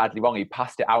so badly wrong he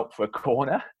passed it out for a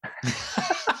corner.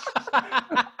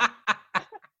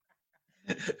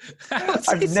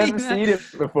 I've never seen it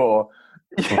before.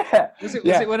 Yeah. Was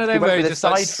it one of them where he just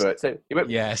side foot? So he went,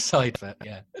 side foot.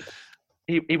 Yeah.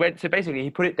 He went, so basically he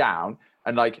put it down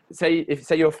and like say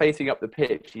you're facing up the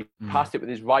pitch, he passed it with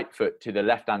his right foot to the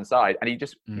left hand side, and he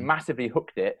just massively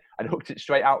hooked it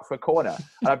straight out for a corner.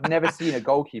 And I've never seen a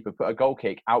goalkeeper put a goal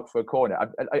kick out for a corner.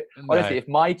 Honestly, if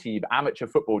my team, amateur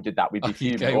football, did that, we'd be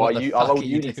fuming. Or our old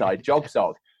uni side,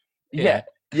 Jobsog. Yeah,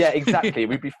 exactly.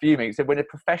 We'd be fuming. So when a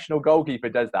professional goalkeeper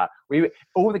does that,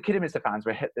 all the Kidderminster fans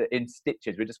were in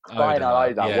stitches. We're just crying our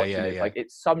eyes out watching it. Like,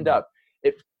 it summed up.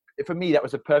 For me, that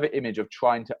was a perfect image of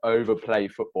trying to overplay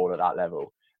football at that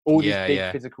level. All these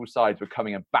big physical sides were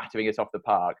coming and battering us off the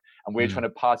park, and we're trying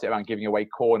to pass it around, giving away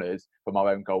corners from our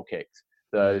own goal kicks.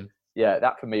 So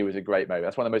that for me was a great moment.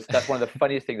 That's one of the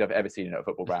funniest things I've ever seen in a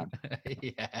football ground.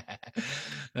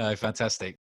 No,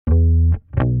 fantastic.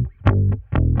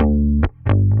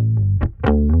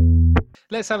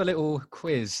 Let's have a little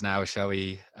quiz now, shall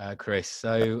we, Chris?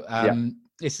 So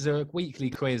this is a weekly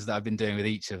quiz that I've been doing with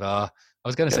each of our, I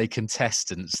was going to say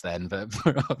contestants then, but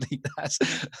probably that's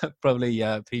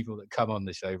people that come on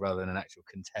the show rather than an actual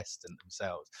contestant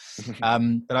themselves.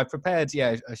 But I've prepared,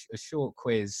 a short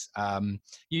quiz.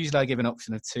 Usually I give an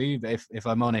option of 2, but if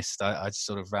I'm honest, I just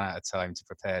sort of ran out of time to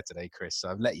prepare today, Chris, so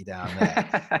I've let you down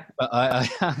there. But I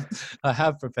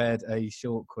have prepared a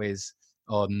short quiz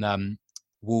on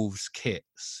Wolves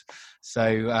kits.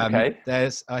 So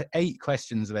there's 8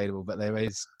 questions available, but there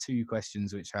is 2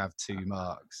 questions which have 2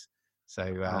 marks. So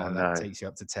that takes you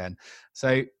up to 10.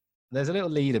 So there's a little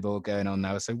leaderboard going on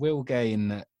now. So Will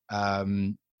Gain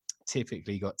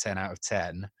typically got 10 out of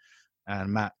 10,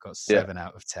 and Matt got 7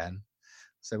 out of 10.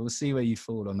 So we'll see where you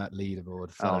fall on that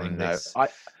leaderboard following this.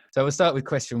 So we'll start with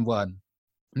question 1.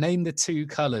 Name the 2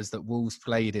 colours that Wolves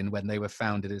played in when they were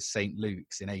founded as St.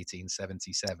 Luke's in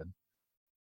 1877.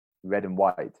 Red and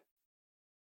white.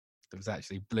 It was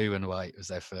actually blue and white was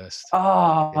their first.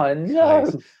 Oh, no.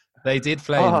 Place. They did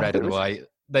play in red and white.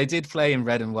 They did play in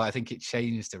red and white. I think it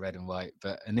changed to red and white,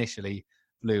 but initially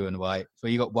blue and white. So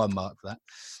you got 1 mark for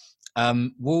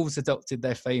that. Wolves adopted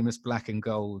their famous black and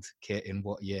gold kit in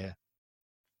what year?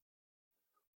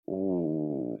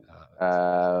 Ooh.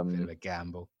 A bit of a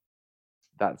gamble.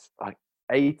 That's like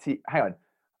 80. Hang on.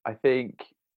 I think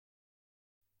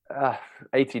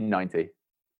 1890.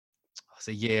 It's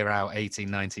a year out,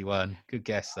 1891. Good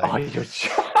guess, though. Oh, you're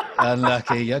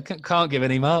unlucky. I can't give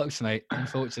any marks, mate,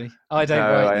 unfortunately. I don't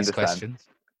write these questions.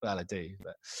 Well, I do,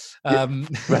 but... I was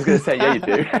going to say, yeah, you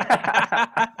do.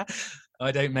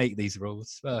 I don't make these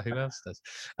rules. Well, who else does?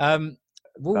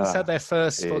 Wolves had their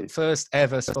first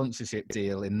ever sponsorship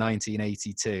deal in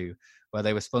 1982, where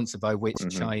they were sponsored by which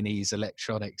Chinese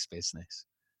electronics business?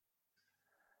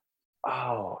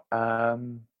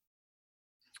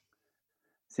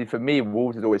 See, for me,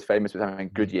 Wolves is always famous with having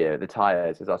Goodyear, the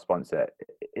tyres, as our sponsor.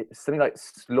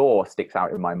 Slaw sticks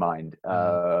out in my mind.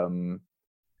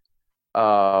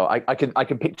 I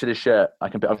can picture the shirt.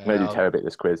 I'm going to do terribly at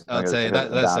this quiz. I'll tell you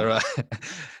that's all right.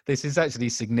 This is actually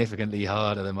significantly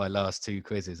harder than my last two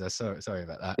quizzes. Sorry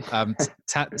about that.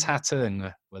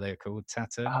 Tatung, were they called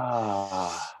Tatung?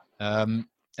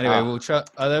 Anyway, we'll try.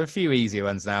 There are a few easier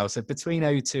ones now. So between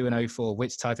 02 and 04,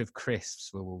 which type of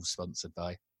crisps were Wolves sponsored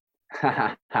by?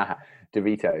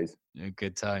 Doritos.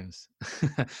 Good times.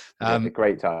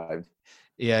 Great times.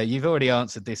 Yeah, you've already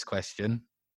answered this question.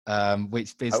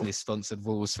 Which business sponsored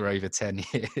Wolves for over 10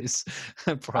 years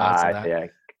prior to that? Yeah.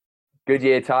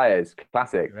 Goodyear tyres,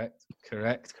 classic.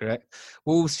 Correct.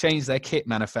 Wolves changed their kit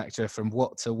manufacturer from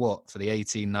what to what for the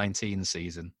 18-19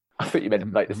 season? I thought you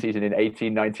meant like the season in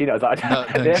 18-19. I was like,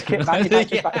 kit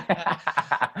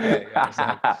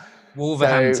manufacturer.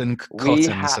 Wolverhampton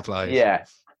Cotton Supplies. Yeah.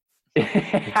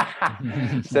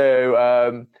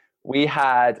 So we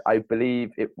had, I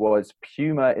believe it was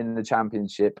Puma in the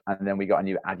Championship, and then we got a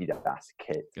new Adidas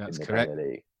kit. That's in the correct.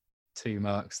 Premier League. 2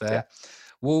 marks there. Yeah.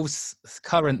 Wolves'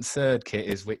 current third kit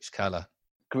is which colour?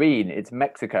 Green. It's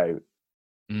Mexico.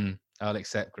 I'll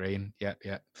accept green. Yep.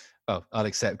 Oh, I'll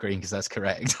accept green because that's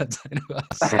correct. I don't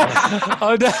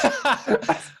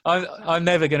know. I'm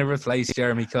never going to replace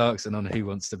Jeremy Clarkson on Who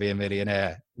Wants to Be a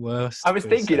Millionaire. Worst. I was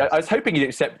thinking. I was hoping you'd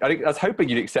accept. I was hoping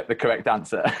you'd accept the correct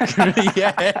answer.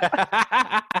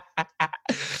 Yeah.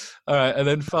 All right, and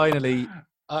then finally,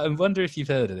 I wonder if you've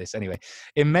heard of this. Anyway,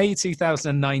 in May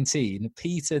 2019,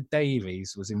 Peter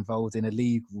Davies was involved in a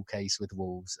legal case with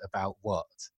Wolves about what?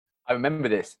 I remember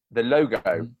this. The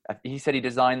logo. He said he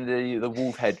designed the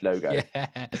wolf head logo.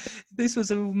 Yeah, this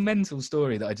was a mental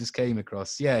story that I just came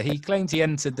across. Yeah, he claimed he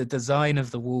entered the design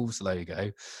of the Wolves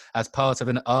logo as part of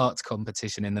an art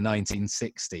competition in the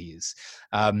 1960s,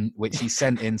 which he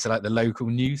sent into like the local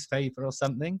newspaper or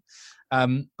something.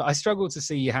 But I struggle to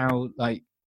see how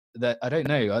that. I don't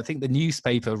know. I think the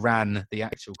newspaper ran the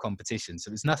actual competition,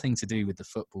 so it's nothing to do with the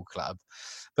football club.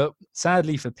 But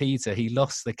sadly for Peter, he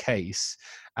lost the case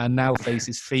and now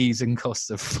faces fees and costs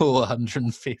of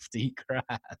 450 grand.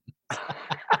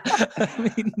 I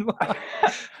mean,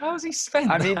 how has he spent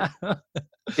that?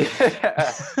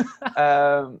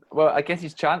 Well, I guess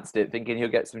he's chanced it, thinking he'll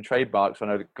get some trademarks on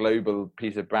a global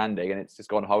piece of branding, and it's just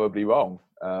gone horribly wrong.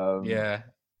 I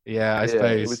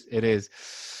suppose it is.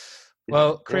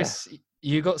 Well, Chris,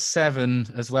 you got 7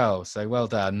 as well, so well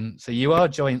done. So you are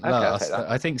joint last.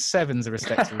 I think 7's a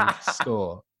respectable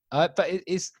score. But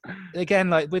it's, again,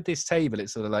 like with this table,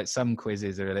 it's sort of like some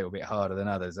quizzes are a little bit harder than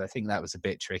others. I think that was a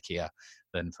bit trickier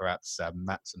than perhaps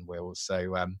Matt's and Will's.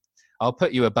 So I'll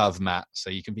put you above Matt, so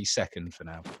you can be second for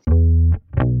now.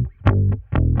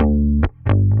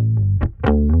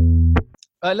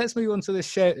 Let's move on to the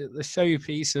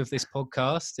showpiece of this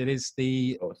podcast. It is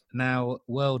the now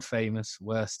world famous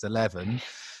Worst 11.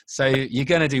 So you're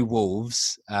going to do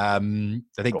Wolves. I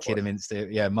think Kidderminster,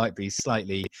 might be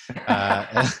slightly.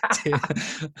 I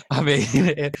mean,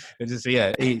 it just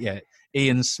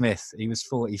Ian Smith. He was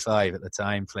 45 at the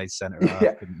time. Played centre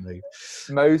half. Couldn't move.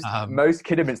 Most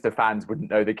Kidderminster fans wouldn't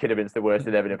know the Kidderminster Worst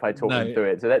 11 if I talked them through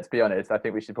it. So let's be honest. I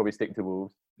think we should probably stick to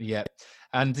Wolves. Yeah.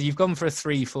 And you've gone for a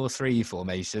 3-4-3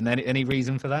 formation. Any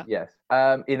reason for that? Yes.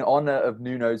 In honour of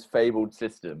Nuno's fabled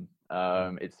system,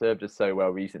 it served us so well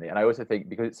recently. And I also think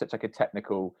because it's such like a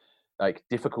technical,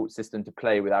 difficult system to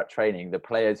play without training, the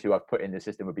players who I've put in the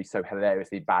system would be so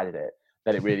hilariously bad at it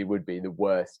that it really would be the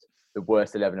worst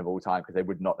 11 of all time, because they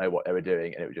would not know what they were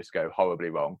doing and it would just go horribly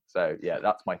wrong. So yeah,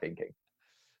 that's my thinking.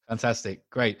 Fantastic.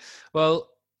 Great. Well,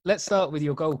 let's start with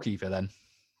your goalkeeper then.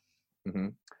 Mm-hmm.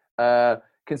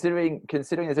 Considering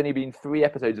there's only been 3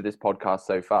 episodes of this podcast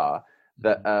so far,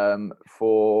 that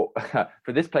for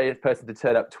this person to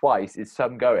turn up twice is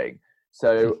some going.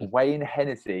 So Wayne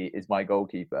Hennessy is my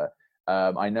goalkeeper.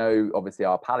 I know obviously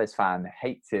our Palace fan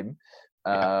hates him.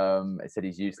 Said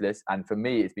he's useless, and for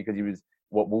me it's because he was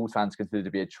what Wolves fans consider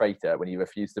to be a traitor when he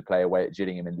refused to play away at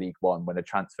Gillingham in League One when a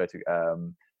transfer to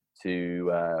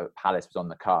Palace was on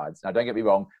the cards. Now don't get me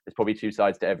wrong, there's probably 2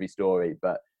 sides to every story,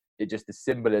 but it just the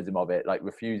symbolism of it,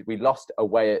 we lost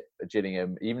away at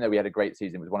Gillingham, even though we had a great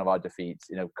season. It was one of our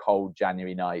defeats in a cold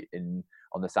January night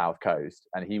on the South Coast,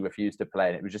 and he refused to play,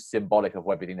 and it was just symbolic of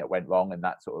everything that went wrong and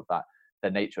that sort of the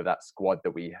nature of that squad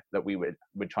that we were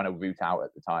trying to root out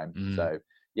at the time. So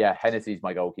yeah, Hennessy's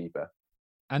my goalkeeper.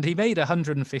 And he made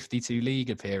 152 league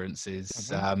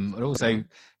appearances, and also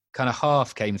kind of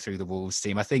half came through the Wolves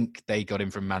team. I think they got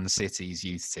him from Man City's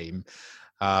youth team.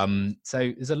 So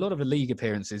there's a lot of league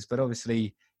appearances, but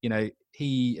obviously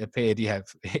he appeared,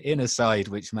 in a side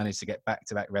which managed to get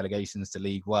back-to-back relegations to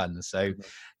League One. So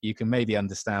you can maybe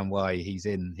understand why he's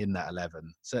in that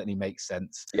 11. Certainly makes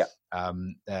sense. Yeah.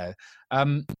 There.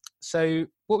 So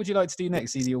what would you like to do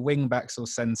next? Either your wing backs or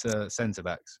centre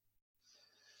backs?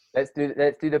 Let's do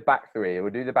the back three.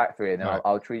 We'll do the back three, and then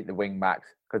I'll treat the wing backs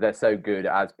because they're so good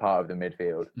as part of the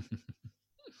midfield.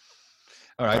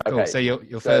 All right, cool. Okay. So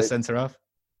your first centre half.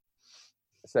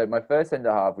 So my first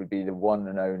centre half would be the one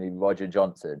and only Roger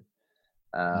Johnson.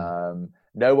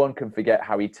 No one can forget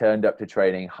how he turned up to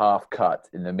training half cut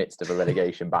in the midst of a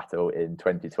relegation battle in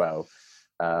 2012.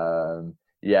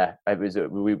 It was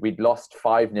we'd lost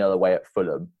 5-0 away at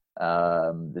Fulham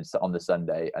on the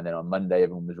Sunday, and then on Monday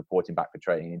everyone was reporting back for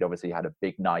training. He'd obviously had a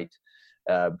big night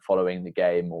following the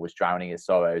game, or was drowning his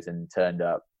sorrows, and turned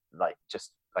up like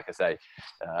I say,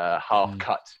 half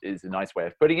cut is a nice way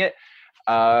of putting it.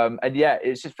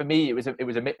 It's just, for me, it was a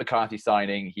Mick McCarthy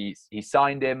signing. He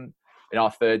signed him in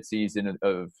our third season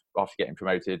after getting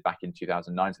promoted back in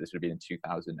 2009. So this would have been in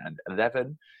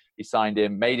 2011. He signed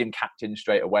him, made him captain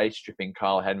straight away, stripping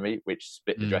Carl Henry, which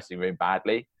split the dressing room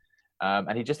badly.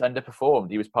 And he just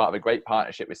underperformed. He was part of a great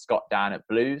partnership with Scott Dan at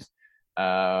Blues.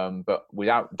 But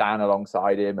without Dan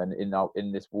alongside him, and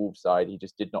in this Wolves side, he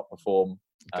just did not perform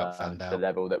the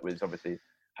level that was obviously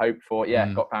hoped for.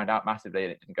 Got found out massively,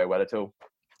 and it didn't go well at all.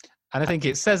 And I think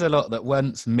it says a lot that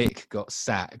once Mick got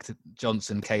sacked,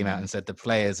 Johnson came out and said the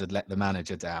players had let the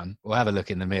manager down. Well, have a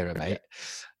look in the mirror, mate.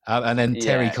 And then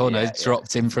Terry Connor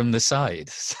dropped him from the side,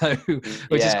 so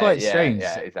which is quite strange.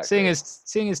 Exactly.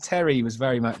 Seeing as Terry was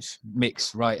very much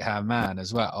Mick's right-hand man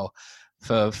as well.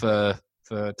 For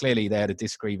clearly they had a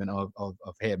disagreement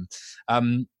of him.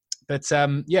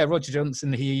 Roger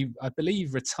Johnson, he, I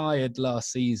believe, retired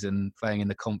last season playing in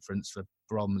the conference for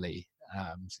Bromley.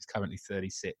 He's currently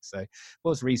 36, so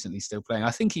was recently still playing.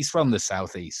 I think he's from the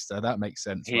southeast, so that makes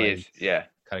sense. He is, yeah.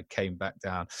 Kind of came back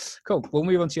down. Cool. We'll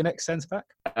move on to your next centre back.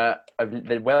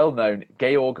 The well-known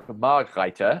Georg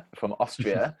Margreiter from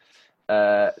Austria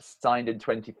signed in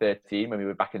 2013 when we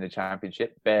were back in the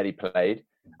Championship, barely played,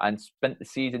 and spent the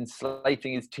season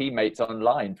slating his teammates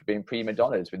online for being prima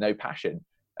donnas with no passion,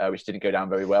 which didn't go down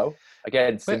very well.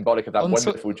 Again, symbolic of that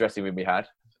wonderful dressing room we had.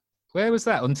 Where was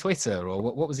that? On Twitter, or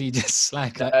what was he just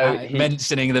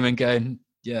mentioning them and going,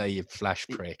 "Yeah, you flash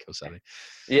prick" or something?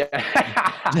 Yeah,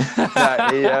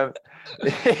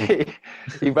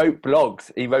 he wrote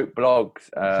blogs.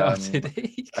 Did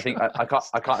he? I think I can't.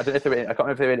 I don't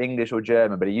know if they're in English or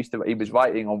German, but he was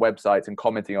writing on websites and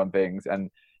commenting on things, and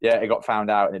it got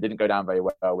found out, and it didn't go down very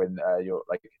well. When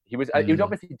he was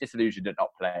obviously disillusioned at not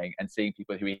playing and seeing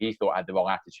people who he thought had the wrong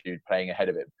attitude playing ahead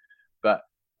of him, but.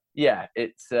 Yeah,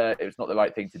 it was not the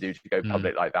right thing to do, to go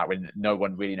public like that when no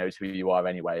one really knows who you are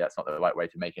anyway. That's not the right way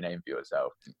to make a name for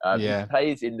yourself. He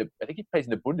plays in the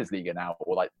Bundesliga now,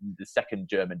 or like the second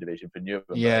German division for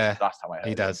Nuremberg. Yeah, last time I heard.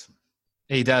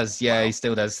 He does. Yeah, Wow. He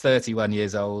still does. 31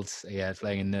 years old. Yeah,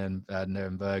 playing in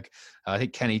Nuremberg. I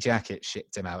think Kenny Jackett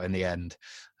shipped him out in the end.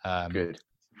 Good.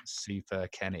 Super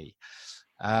Kenny.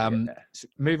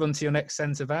 Move on to your next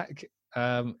centre back.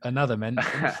 Another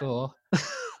mention for.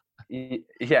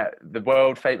 Yeah, the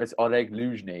world famous Oleg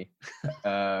Luzhny,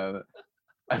 a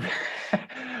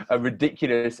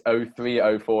ridiculous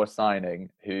 03-04 signing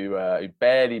who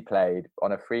barely played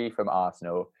on a free from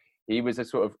Arsenal. He was a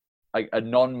sort of like a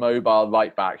non-mobile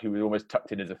right back who was almost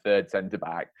tucked in as a third centre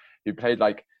back, who played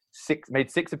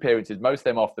made 6 appearances, most of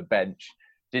them off the bench,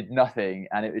 did nothing,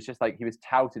 and it was just like he was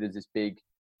touted as this big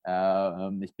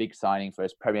signing for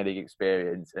his Premier League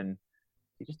experience, and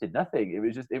he just did nothing. I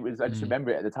just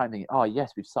remember it at the time thinking, oh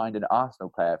yes, we've signed an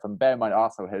Arsenal player. Bear in mind,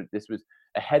 Arsenal this was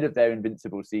ahead of their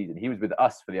invincible season. He was with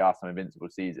us for the Arsenal invincible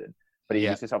season, but he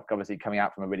was just obviously coming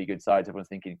out from a really good side. So everyone's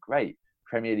thinking, great,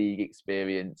 Premier League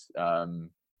experience,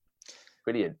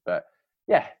 brilliant. But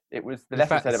yeah, it was the less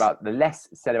said about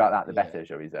that, the better,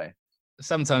 shall we say.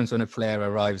 Sometimes when a player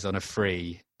arrives on a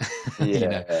free,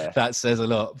 that says a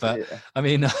lot. But I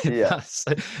mean,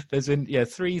 there's been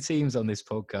 3 teams on this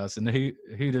podcast, and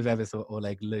who'd have ever thought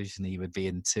Oleg Luzhny would be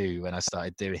in 2 when I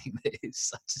started doing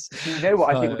this? You know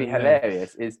what I think would be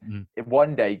hilarious is if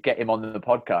one day get him on the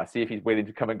podcast, see if he's willing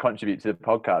to come and contribute to the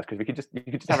podcast, because you could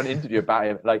just have an interview about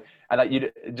him, and you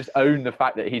just own the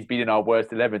fact that he's been in our worst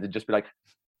 11s and just be like,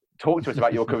 talk to us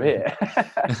about your career.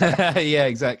 Yeah,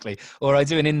 exactly. Or I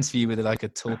do an interview with a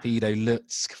Torpedo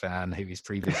Lutsk fan who he's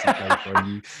previously played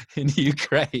for in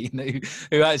Ukraine,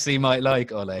 who actually might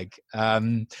like Oleg.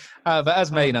 But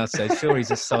as Maynard said, sure,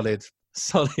 he's a solid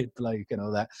bloke and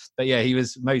all that. But yeah, he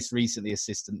was most recently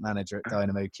assistant manager at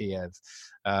Dynamo Kiev.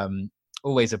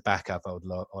 always a backup,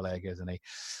 Oleg, isn't he?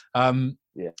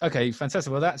 Yeah. Okay,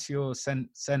 fantastic. Well, that's your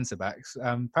centre backs.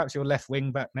 Perhaps your left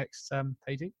wing back next,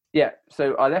 Pagey? Yeah,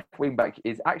 so our left wing back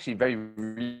is actually very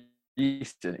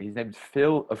recent. His name's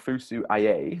Phil Ofusu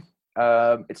Aye.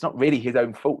 It's not really his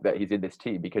own fault that he's in this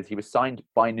team, because he was signed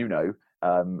by Nuno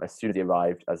as soon as he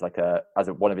arrived as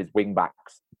one of his wing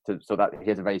backs, so that he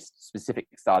has a very specific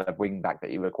style of wing back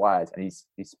that he requires, and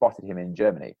he spotted him in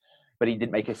Germany. But he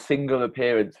didn't make a single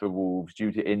appearance for Wolves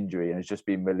due to injury and has just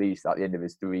been released at the end of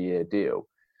his 3-year deal.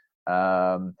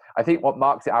 I think what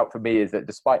marks it out for me is that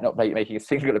despite not making a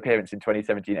single appearance in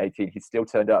 2017-18, he still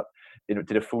turned up,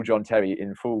 did a full John Terry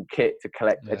in full kit to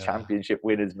collect a championship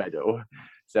winners medal.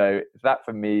 So that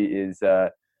for me is,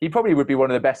 he probably would be one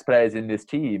of the best players in this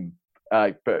team,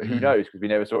 but who knows, because we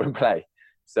never saw him play.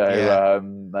 So,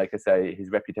 like I say, his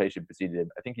reputation preceded him.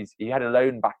 I think he had a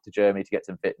loan back to Germany to get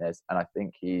some fitness, and I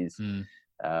think he's been,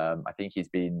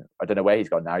 I don't know where he's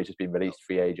gone now. He's just been released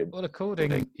free agent. Well, according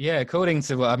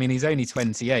to what, I mean, he's only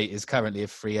 28, is currently a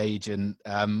free agent.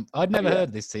 I'd never heard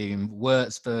of this team,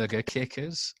 Würzburger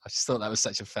Kickers. I just thought that was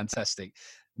such a fantastic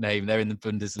name. They're in the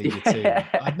Bundesliga too.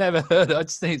 I'd never heard it. I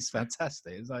just think it's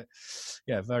fantastic. It's like,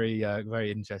 very, very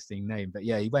interesting name. But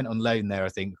yeah, he went on loan there, I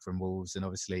think, from Wolves, and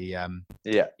obviously,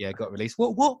 got released.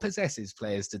 What possesses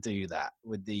players to do that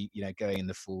with the, going in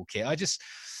the full kit? I just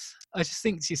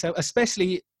think to yourself,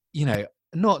 especially,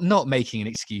 not making an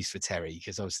excuse for Terry,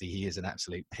 because obviously he is an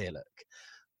absolute pillock,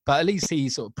 but at least he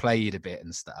sort of played a bit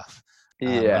and stuff.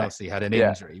 Obviously had an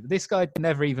injury. But this guy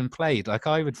never even played. Like,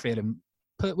 I would feel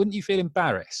wouldn't you feel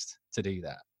embarrassed to do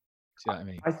that? Do you know what I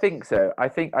mean? I think so. I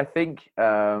think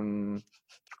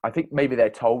maybe they're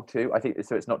told to. I think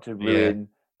so. It's not to ruin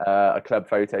a club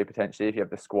photo potentially if you have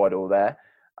the squad all there.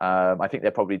 I think they're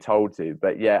probably told to,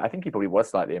 but I think he probably was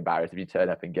slightly embarrassed if you turn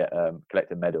up and get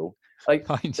collect a medal. Like,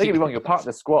 don't get me wrong, you're part of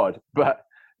the squad, but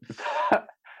I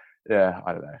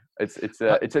don't know.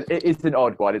 It is an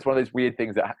odd one. It's one of those weird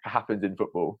things that happens in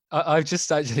football. I've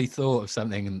just actually thought of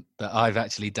something that I've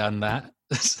actually done that.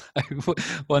 So,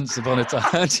 once upon a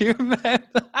time, do you remember?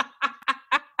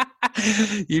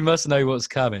 You must know what's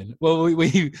coming. Well,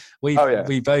 we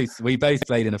both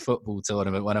played in a football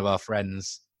tournament. One of our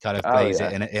friends kind of plays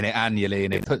it in it annually,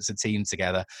 and it puts a team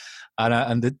together.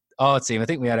 And our team, I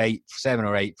think we had 7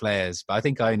 or 8 players, but I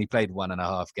think I only played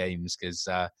 1.5 games because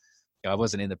I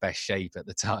wasn't in the best shape at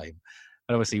the time.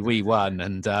 And obviously we won,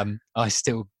 and I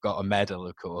still got a medal,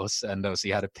 of course, and obviously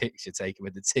had a picture taken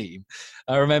with the team.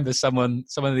 I remember some of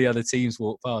the other teams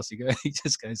walked past. He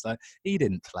just goes like, he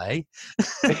didn't play.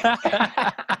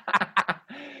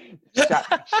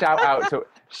 Shout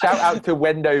out to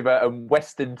Wendover and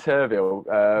Western Turville,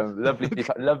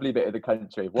 lovely bit of the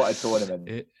country. What a tournament!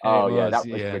 That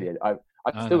was brilliant. I've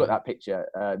still got that picture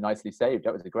nicely saved.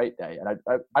 That was a great day. And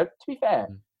I to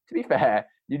be fair,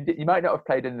 you might not have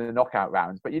played in the knockout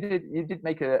rounds, but you did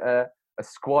make a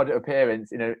squad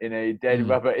appearance in a dead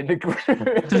rubber in the group.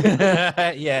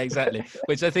 Yeah, exactly.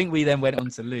 Which I think we then went on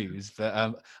to lose. But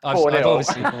I've 4-0.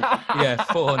 obviously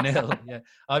 4-0. Yeah,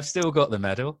 I've still got the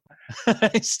medal.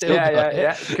 Still got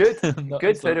it.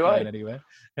 Good. So do I. Anywhere.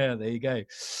 Yeah, there you go.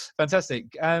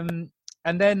 Fantastic. And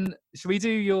then should we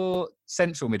do your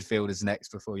central midfielders next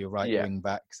before your right wing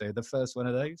back? So the first one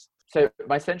of those. So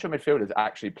my central midfielders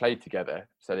actually played together.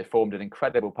 So they formed an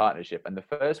incredible partnership. And the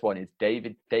first one is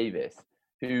David Davis,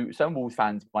 who some Wolves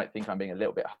fans might think I'm being a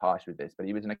little bit harsh with this, but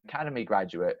he was an academy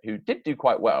graduate who did do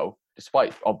quite well,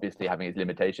 despite obviously having his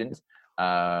limitations.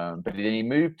 But then he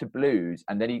moved to Blues,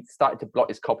 and then he started to blot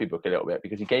his copybook a little bit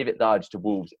because he gave it large to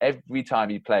Wolves every time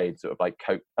he played, sort of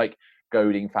like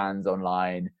goading fans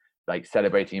online, like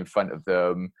celebrating in front of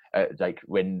them, like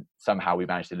when somehow we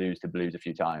managed to lose to Blues a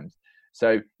few times.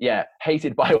 So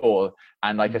hated by all.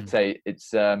 And like I say, it's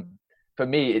for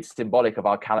me, it's symbolic of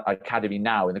our academy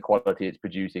now and the quality it's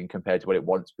producing compared to what it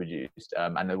once produced,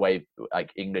 and the way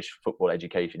like English football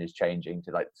education is changing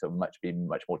to be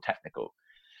much more technical.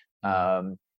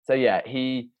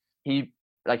 He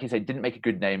like you say, didn't make a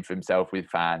good name for himself with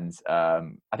fans. I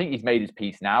think he's made his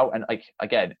peace now, and like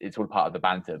again, it's all part of the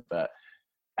banter, but.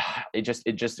 It just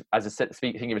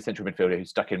speaking of a central midfielder who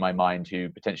stuck in my mind, who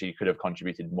potentially could have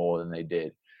contributed more than they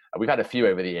did. We've had a few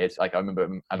over the years. Like I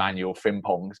remember Emmanuel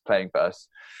Frimpong's playing for us,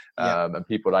 and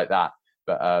people like that.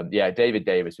 But David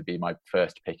Davis would be my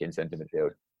first pick in centre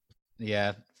midfield.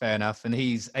 Yeah, fair enough. And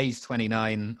he's age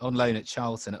 29, on loan at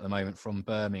Charlton at the moment from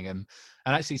Birmingham.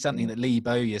 And actually something that Lee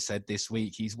Bowyer said this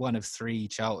week, he's one of 3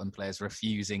 Charlton players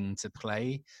refusing to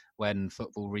play when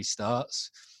football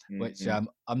restarts, which I'm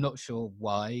not sure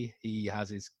why he has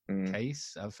his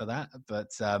case for that. But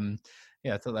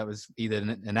yeah, I thought that was either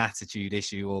an attitude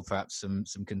issue or perhaps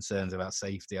some concerns about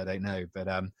safety. I don't know. But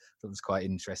it was quite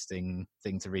interesting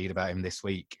thing to read about him this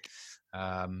week.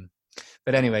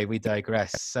 But anyway, we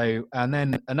digress. So, and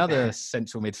then another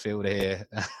central midfielder here,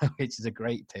 which is a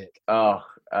great pick. Oh,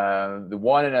 the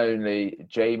one and only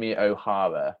Jamie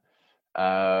O'Hara,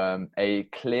 a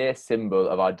clear symbol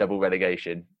of our double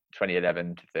relegation,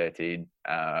 2011 to 13.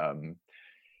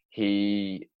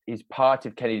 He's part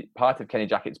of Kenny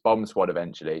Jackett's bomb squad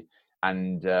eventually,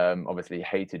 and obviously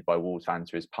hated by Wolves fans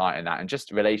for his part in that, and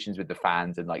just relations with the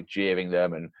fans and like jeering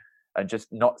them and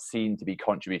just not seen to be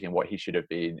contributing what he should have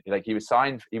been. Like he was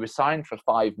signed for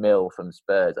 $5 million from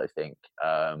Spurs, I think.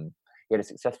 He had a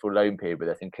successful loan period with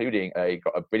us, including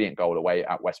got a brilliant goal away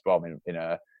at West Brom in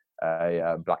a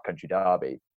Black Country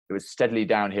derby. It was steadily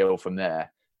downhill from there,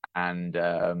 and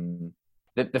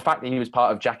the fact that he was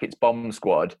part of Jackett's bomb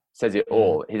squad says it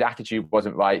all. His attitude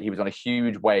wasn't right. He was on a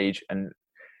huge wage, and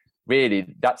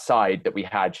really that side that we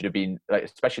had should have been, like,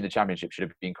 especially the Championship, should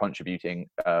have been contributing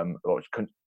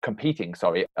competing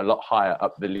a lot higher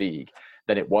up the league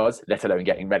than it was, let alone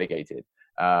getting relegated.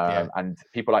 And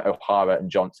people like O'Hara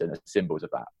and Johnson are symbols of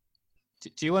that.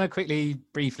 Do you want to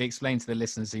briefly explain to the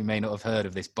listeners who may not have heard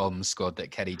of this bomb squad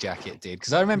that Kenny Jackett did?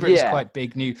 Because I remember it was quite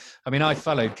big new. I mean, I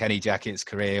followed Kenny Jackett's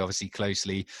career obviously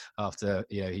closely after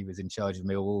he was in charge of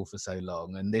Millwall for so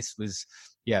long, and this was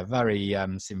very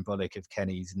symbolic of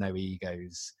Kenny's no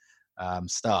egos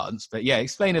stance. But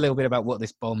explain a little bit about what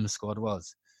this bomb squad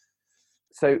was.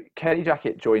 So Kenny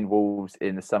Jackett joined Wolves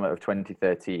in the summer of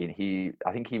 2013.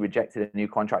 I think he rejected a new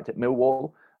contract at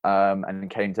Millwall and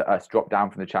came to us, dropped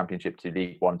down from the Championship to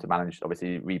League One to manage,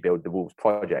 obviously, rebuild the Wolves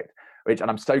project, and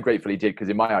I'm so grateful he did, because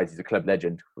in my eyes, he's a club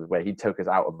legend, where he took us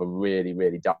out of a really,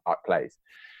 really dark place.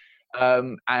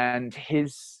 And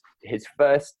his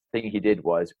first thing he did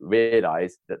was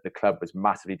realise that the club was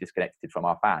massively disconnected from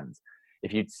our fans.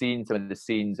 If you'd seen some of the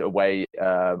scenes away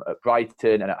at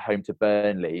Brighton and at home to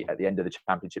Burnley at the end of the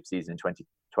Championship season in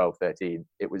 2012-13,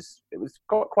 it was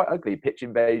quite ugly. Pitch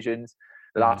invasions.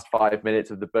 The last 5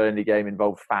 minutes of the Burnley game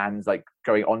involved fans like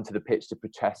going onto the pitch to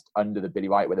protest under the Billy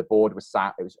White where the board was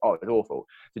sat. It was awful.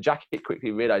 So Jackett quickly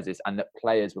realised this, and that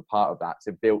players were part of that.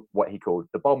 So built what he called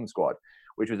the bomb squad,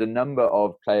 which was a number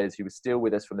of players who were still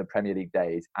with us from the Premier League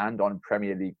days and on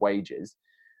Premier League wages,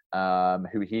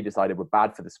 who he decided were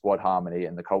bad for the squad harmony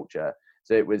and the culture.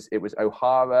 So it was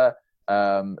O'Hara,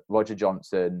 Roger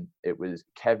Johnson, it was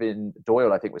Kevin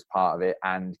Doyle, I think, was part of it,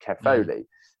 and Kev Foley.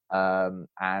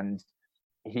 And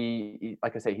he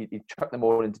like I say, he chucked them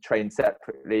all into train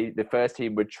separately. The first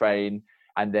team would train,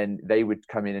 and then they would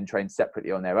come in and train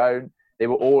separately on their own. They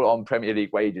were all on Premier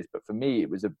League wages, but for me, it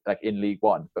was in League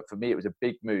One. But for me, it was a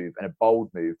big move and a bold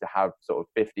move to have sort of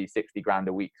 50, 60 grand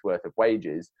a week's worth of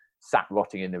wages sat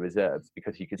rotting in the reserves,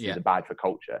 because he could see the bad for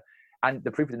culture. And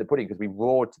the proof is in the pudding, because we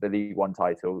roared to the League One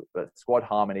title, but squad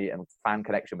harmony and fan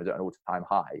connection was at an all-time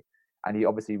high. And he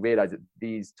obviously realised that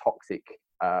these toxic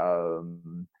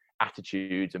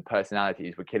attitudes and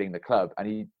personalities were killing the club, and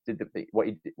he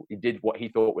did what he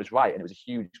thought was right, and it was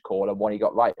a huge call and one he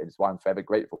got right. And it's why I'm forever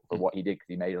grateful for what he did, because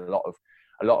he made a lot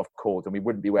of calls, and we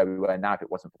wouldn't be where we were now if it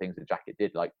wasn't for things that Jackett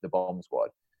did, like the bomb squad.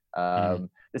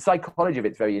 The psychology of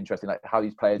it's very interesting, like how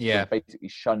these players were basically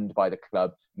shunned by the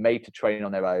club, made to train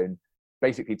on their own,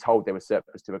 basically told they were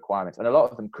surplus to requirements, and a lot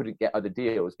of them couldn't get other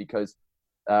deals because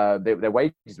their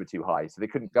wages were too high, so they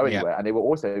couldn't go anywhere. And they were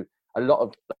also, a lot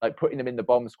of like putting them in the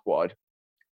bomb squad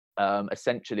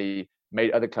essentially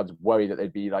made other clubs worry that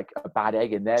they'd be like a bad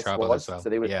egg in their squad. Well. So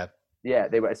they were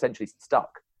they were essentially stuck.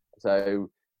 So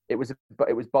it was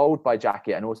bold by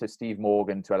Jackett and also Steve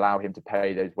Morgan to allow him to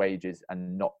pay those wages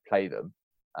and not play them.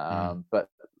 But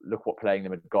look what playing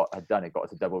them had done. It got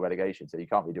us a double relegation, so you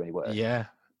can't really do any worse.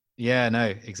 Yeah,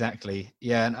 no, exactly.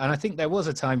 Yeah, and I think there was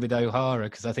a time with O'Hara,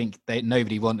 because I think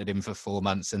nobody wanted him for 4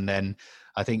 months, and then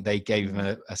I think they gave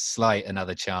him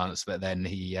another chance, but then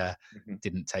he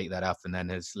didn't take that up and then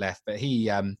has left. But he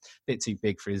a bit too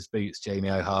big for his boots, Jamie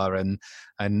O'Hara,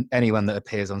 and anyone that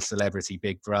appears on Celebrity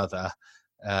Big Brother,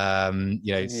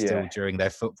 still during their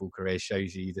football career,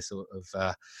 shows you the sort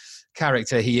of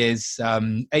character he is.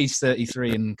 Age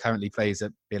 33 and currently plays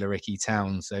at Billericay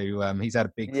Town, so he's had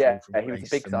a big he was a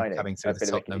big signing coming through the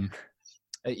Tottenham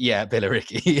Yeah,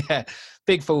 Billericay. Yeah,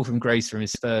 big fall from grace from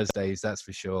his Spurs days, that's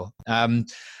for sure. Now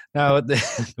we're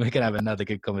going to have another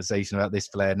good conversation about this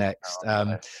player next.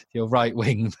 Your right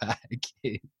wing back.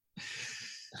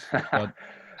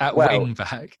 At Well, wing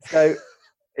back. So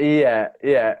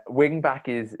yeah, wing back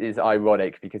is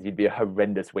ironic because he'd be a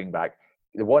horrendous wing back.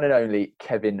 The one and only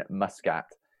Kevin Muscat.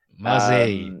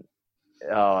 Muzzy.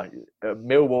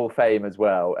 Millwall fame as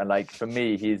well, and like for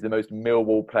me, he's the most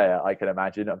Millwall player I can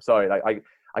imagine. I'm sorry, like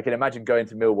I can imagine going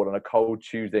to Millwall on a cold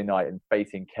Tuesday night and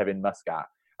facing Kevin Muscat.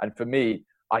 And for me,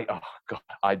 I'm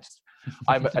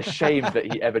ashamed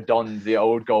that he ever donned the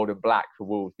old gold and black for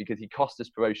Wolves, because he cost us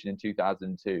promotion in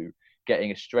 2002,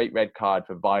 getting a straight red card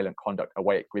for violent conduct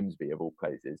away at Grimsby, of all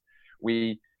places.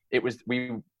 We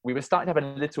were starting to have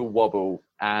a little wobble,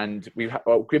 and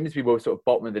Grimsby were sort of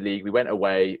bottom of the league. We went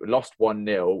away, lost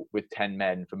 1-0 with 10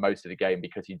 men for most of the game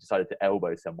because he decided to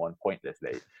elbow someone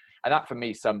pointlessly. And that for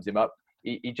me sums him up.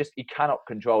 He cannot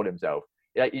control himself.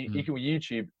 Like you can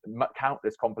YouTube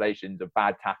countless compilations of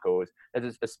bad tackles.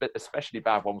 There's a especially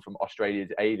bad one from Australia's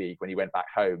A-League when he went back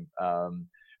home,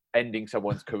 ending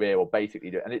someone's career or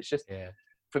basically and it's just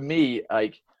for me,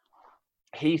 like,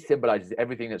 he symbolizes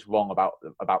everything that's wrong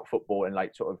about football, and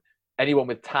like sort of anyone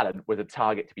with talent was a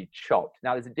target to be chopped.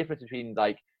 Now there's a difference between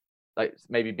like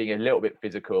maybe being a little bit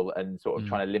physical and sort of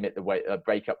trying to limit the way,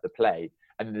 break up the play,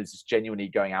 and then there's just genuinely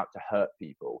going out to hurt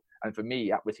people. And for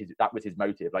me, that was his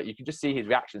motive. Like, you can just see his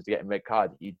reactions to getting red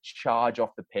cards. He'd charge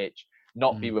off the pitch,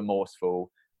 not be remorseful,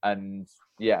 and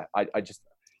I just,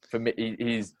 for me,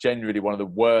 he's generally one of the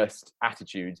worst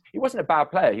attitudes. He wasn't a bad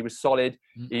player. He was solid.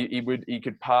 He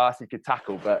could pass, he could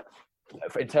tackle, but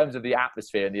in terms of the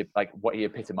atmosphere and what he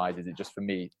epitomizes, it just, for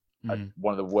me,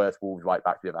 one of the worst Wolves right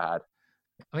backs we ever had.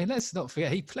 I mean, let's not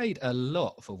forget, he played a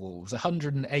lot for Wolves,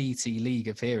 180 league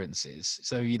appearances.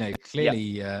 So,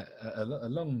 clearly a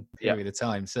long period of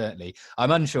time, certainly. I'm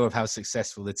unsure of how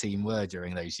successful the team were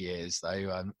during those years,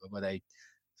 though. Were they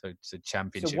so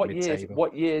championship mid-table?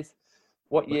 What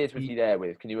years was he there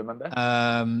with? Can you remember?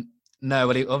 No,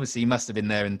 well, he must have been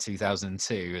there in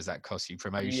 2002 as that cost you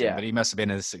promotion, but he must have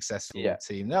been a successful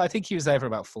team. No, I think he was there for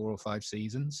about 4 or 5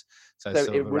 seasons. So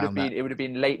it would have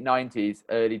been late 90s,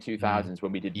 early 2000s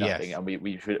when we did nothing, and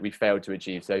we failed to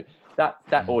achieve. So that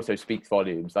also speaks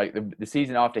volumes. Like the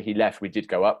season after he left, we did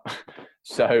go up.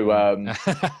 So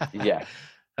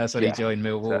that's when he joined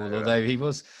Millwall. Although he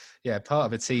was part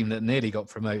of a team that nearly got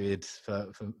promoted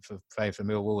for playing for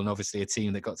Millwall, and obviously a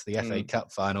team that got to the FA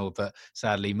Cup final, but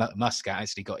sadly Muscat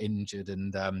actually got injured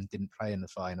and didn't play in the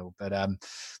final. But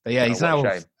he's now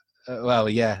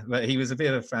but he was a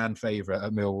bit of a fan favourite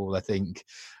at Millwall, I think.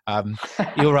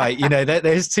 You're right.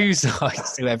 There's 2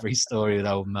 sides to every story with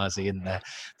old Muzzy in there.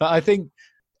 But I think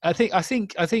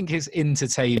his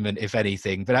entertainment, if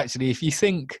anything. But actually, if you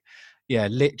think,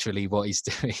 literally what he's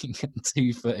doing,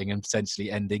 2-footing and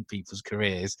potentially ending people's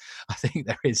careers, I think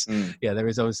there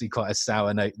is obviously quite a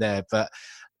sour note there. But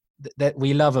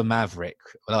we love a maverick.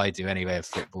 Well, I do anyway, of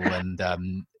football, and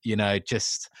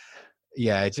just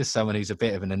someone who's a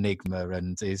bit of an enigma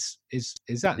and is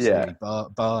absolutely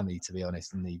balmy, to be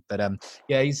honest. But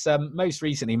he's most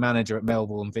recently manager at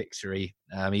Melbourne Victory.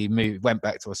 He went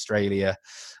back to Australia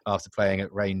after playing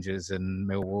at Rangers and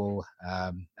Millwall,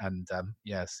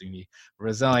 soon he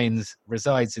resides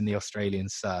in the Australian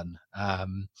sun.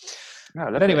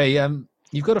 But anyway,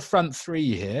 you've got a front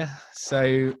 3 here. So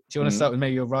do you want to start with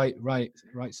maybe your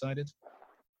right-sided?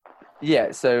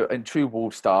 Yeah, so in true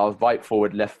Wolves style, right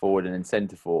forward, left forward, and then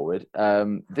centre forward.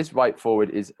 This right forward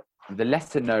is the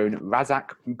lesser-known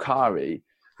Razak Bukhari,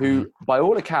 who, by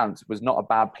all accounts, was not a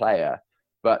bad player,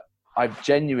 but I've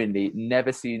genuinely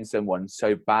never seen someone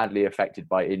so badly affected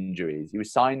by injuries. He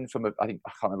was signed from, I can't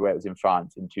remember where it was, in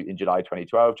France in July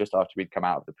 2012, just after we'd come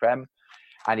out of the Prem,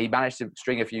 and he managed to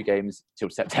string a few games till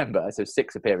September, so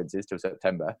 6 appearances till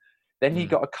September. Then he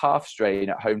got a calf strain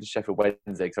at home to Sheffield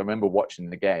Wednesday, because I remember watching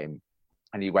the game,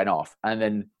 and he went off. And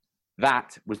then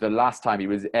that was the last time he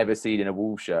was ever seen in a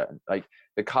Wolves shirt. Like,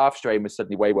 the calf strain was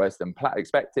suddenly way worse than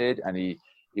expected, and he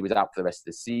was out for the rest of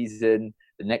the season.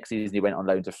 The next season, he went on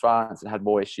loan to France and had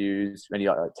more issues, only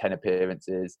like 10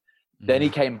 appearances. Then he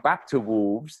came back to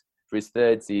Wolves for his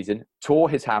 3rd season, tore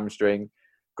his hamstring,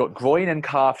 got groin and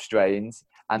calf strains,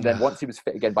 and then once he was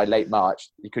fit again by late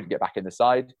March, he couldn't get back in the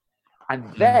side. And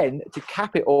then, to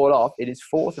cap it all off, in his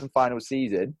 4th and final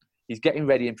season, he's getting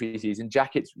ready in pre-season.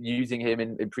 Jackett's using him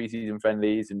in pre-season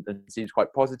friendlies and seems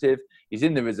quite positive. He's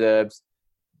in the reserves,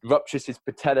 ruptures his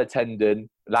patella tendon,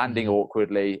 landing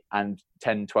awkwardly, and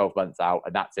 10, 12 months out,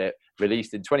 and that's it.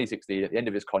 Released in 2016 at the end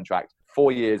of his contract,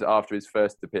 4 years after his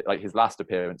first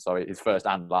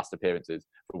and last appearances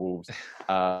for Wolves.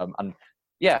 And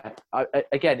Yeah,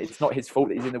 again, it's not his fault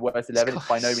that he's in the worst 11. It's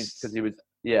by no means because he was,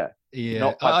 Yeah,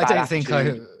 not by I bad don't think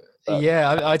attitude, but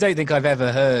I don't think I've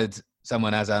ever heard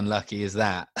someone as unlucky as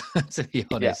that, to be yeah,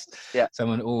 honest. yeah,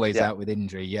 Someone always yeah, out with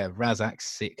injury. Yeah, Razak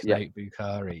sick yeah, note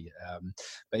Bukhari.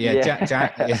 But yeah,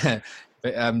 Jack, yeah. yeah,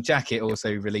 but Jacket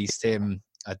also released him,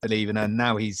 I believe, and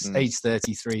now he's Mm, age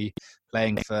 33,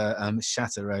 playing for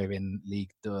Châteauroux in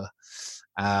Ligue 2.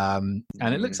 And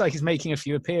it looks mm, like he's making a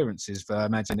few appearances, but I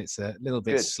imagine it's a little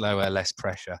bit good. slower, less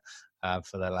pressure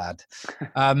for the lad.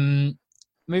 Um,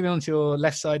 Moving on to your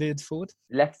left-sided forward.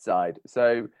 Left side.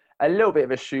 So a little bit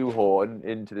of a shoehorn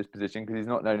into this position because he's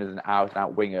not known as an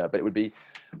out-and-out winger, but it would be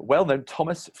well-known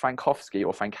Thomas Frankowski,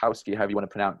 or Frankowski, however you want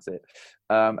to pronounce it.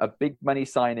 A big money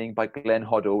signing by Glenn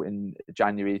Hoddle in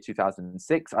January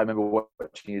 2006. I remember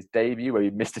watching his debut where he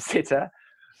missed a sitter.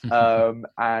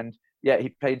 And yeah, he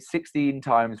played 16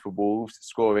 times for Wolves,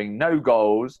 scoring no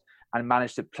goals, and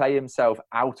managed to play himself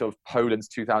out of Poland's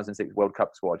 2006 World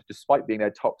Cup squad. Despite being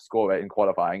their top scorer in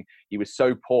qualifying, he was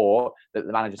so poor that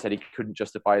the manager said he couldn't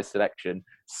justify his selection.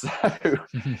 So,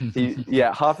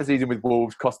 half a season with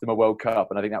Wolves cost him a World Cup,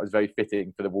 and I think that was very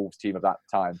fitting for the Wolves team of that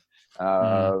time.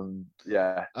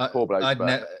 Poor bloke.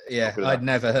 I'd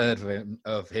never heard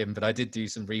of him, but I did do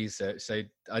some research. So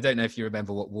I don't know if you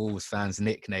remember what Wolves fans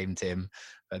nicknamed him,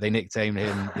 but they nicknamed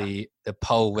him the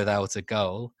Pole without a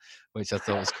goal, which I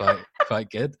thought was quite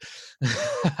good.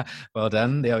 Well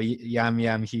done, the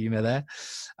yam humour there.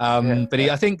 But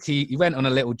I think he went on a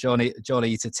little jolly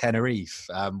to Tenerife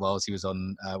whilst he was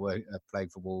on playing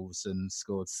for Wolves, and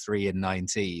scored 3 in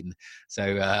 19.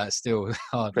 So still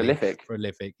hardly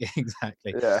prolific.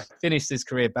 Exactly. Yeah. Finished his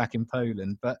career back in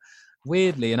Poland, but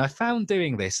weirdly, and I found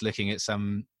doing this, looking at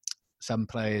some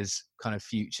players' kind of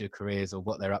future careers or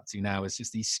what they're up to now, is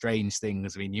just these strange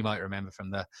things. I mean, you might remember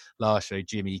from the last show,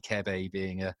 Jimmy Kebe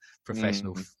being a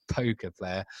professional poker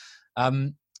player.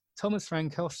 Thomas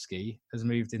Frankowski has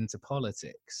moved into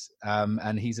politics,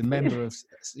 and he's a member of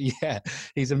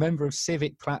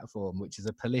Civic Platform, which is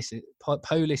a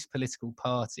Polish political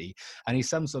party, and he's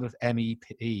some sort of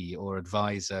MEP or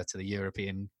advisor to the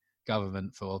European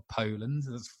government for Poland,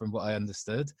 from what I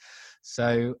understood.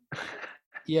 So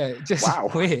yeah, just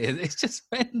weird. It's just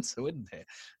mental, isn't it?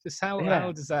 Just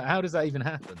how does that even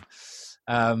happen?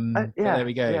 But there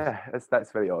we go. Yeah,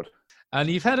 that's very odd. And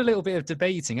you've had a little bit of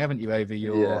debating, haven't you, over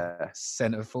your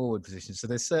centre forward position? So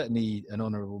there's certainly an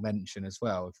honourable mention as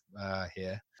well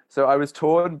here. So I was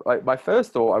torn. My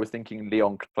first thought, I was thinking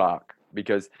Leon Clark,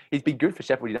 because he's been good for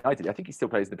Sheffield United. I think he still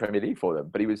plays in the Premier League for them,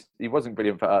 but he wasn't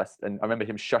brilliant for us. And I remember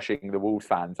him shushing the Wolves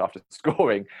fans after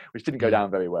scoring, which didn't go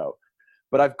down very well.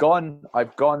 But I've gone.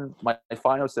 My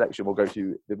final selection will go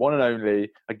to the one and only.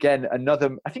 Again,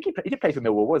 another. I think he did play for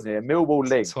Millwall, wasn't he? A Millwall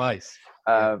link twice.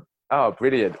 Oh,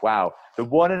 brilliant! Wow, the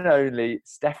one and only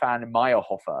Stefan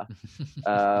Meyerhofer,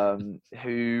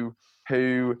 who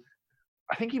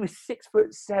I think he was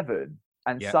 6'7"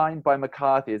 and signed by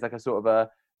McCarthy as like a sort of a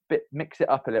bit, mix it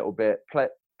up a little bit,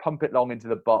 pump it long into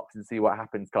the box and see what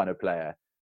happens kind of player.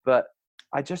 But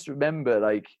I just remember,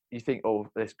 like, you think, oh,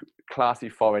 this classy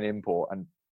foreign import, and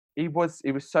he was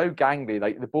so gangly.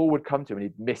 Like, the ball would come to him and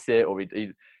he'd miss it, or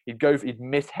he'd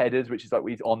miss headers, which is like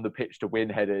he's on the pitch to win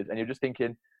headers, and you're just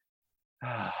thinking,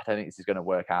 I don't think this is going to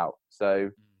work out. So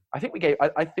I think we gave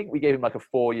him like a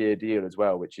 4-year deal as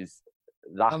well, which is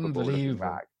laughable.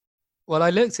 Unbelievable. Well, I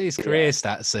looked at his career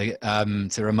stats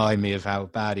to remind me of how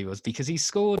bad he was, because he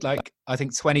scored like, I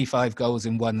think, 25 goals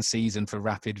in one season for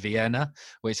Rapid Vienna,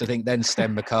 which I think then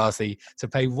stemmed McCarthy to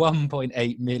pay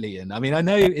 1.8 million. I mean, I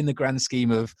know in the grand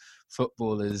scheme of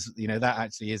footballers, that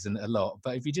actually isn't a lot,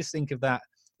 but if you just think of that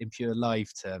in pure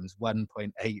life terms,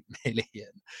 1.8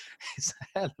 million is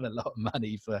a hell of a lot of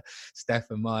money for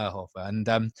Stefan Meyerhofer. And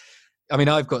I mean,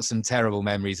 I've got some terrible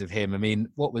memories of him. I mean,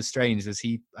 what was strange was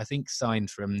he, I think, signed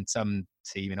from some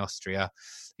team in Austria.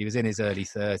 He was in his early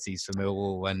 30s for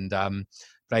Millwall and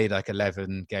played like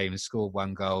 11 games, scored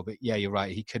 1 goal. But yeah, you're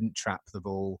right, he couldn't trap the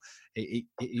ball. It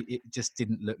just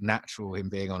didn't look natural, him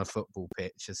being on a football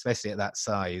pitch, especially at that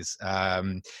size.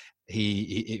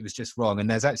 It was just wrong. And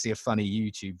there's actually a funny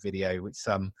YouTube video which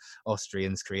some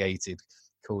Austrians created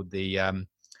called the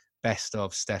Best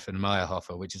of Stefan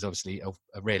Meyerhofer, which is obviously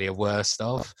really a worst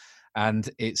of. And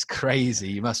it's crazy.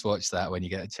 You must watch that when you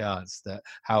get a chance, that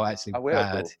how actually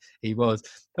bad he was.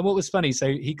 And what was funny, so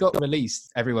he got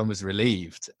released, everyone was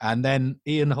relieved, and then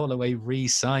Ian Holloway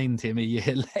re-signed him a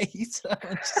year later.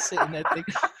 I'm just sitting there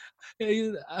thinking,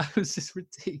 it was just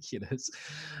ridiculous.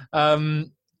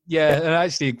 Yeah, and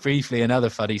actually, briefly,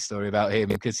 another funny story about him,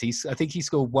 because I think he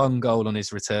scored 1 goal on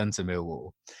his return to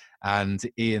Millwall, and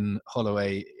Ian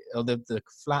Holloway, or the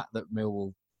flat that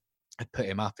Millwall had put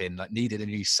him up in, like needed a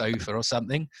new sofa or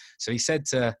something. So he said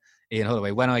to Ian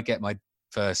Holloway, when I get my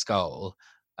first goal,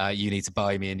 you need to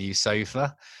buy me a new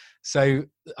sofa. So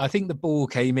I think the ball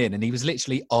came in and he was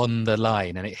literally on the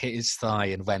line and it hit his thigh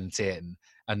and went in,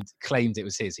 and claimed it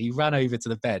was his. He ran over to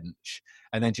the bench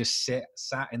and then just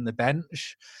sat in the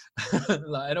bench.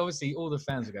 And obviously all the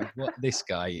fans were going, what, this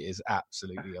guy is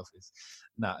absolutely off his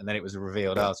nut. And then it was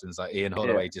revealed afterwards, like Ian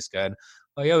Holloway just going,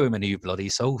 I owe him a new bloody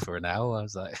sofa now. I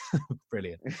was like,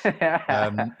 brilliant.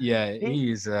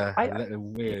 He's a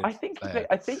weird player.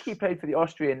 I think he played for the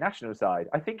Austrian national side.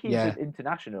 I think he's an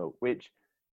international, which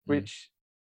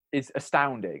is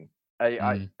astounding.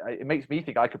 It makes me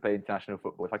think I could play international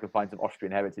football if I could find some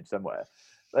Austrian heritage somewhere.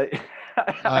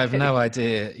 I have no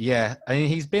idea. Yeah, I mean,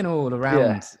 he's been all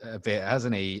around a bit,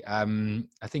 hasn't he? I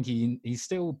think he's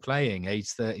still playing, age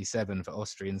 37, for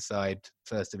Austrian side,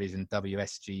 First Division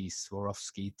WSG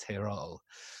Swarovski Tirol,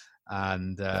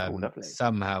 and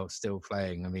somehow still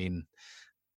playing. I mean,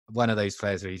 one of those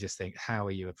players where you just think, how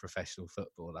are you a professional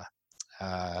footballer?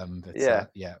 An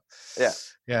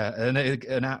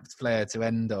apt player to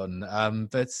end on.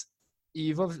 But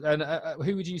you've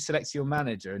who would you select your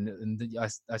manager? And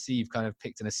I see you've kind of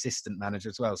picked an assistant manager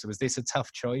as well. So was this a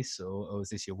tough choice, or was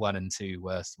this your 1 and 2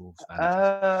 worst Wolves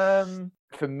managers?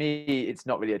 For me, it's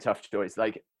not really a tough choice.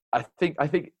 Like I think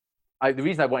the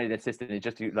reason I wanted an assistant is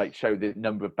just to like show the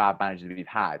number of bad managers we've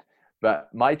had. But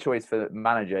my choice for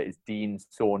manager is Dean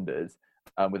Saunders.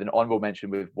 With an honourable mention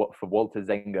for Walter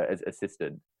Zenga as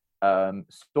assistant.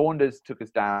 Saunders took us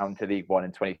down to League One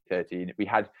in 2013. We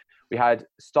had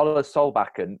Ståle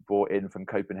Solbakken brought in from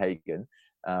Copenhagen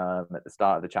at the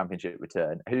start of the Championship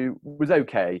return, who was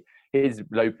okay. His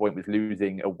low point was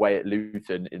losing away at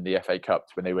Luton in the FA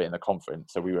Cups when they were in the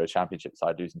conference. So we were a Championship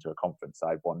side losing to a conference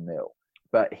side 1-0.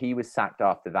 But he was sacked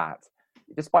after that,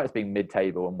 despite us being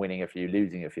mid-table and winning a few,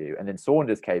 losing a few. And then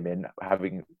Saunders came in,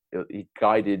 he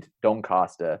guided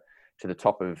Doncaster to the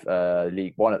top of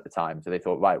League One at the time. So they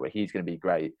thought, right, well, he's going to be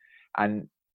great. And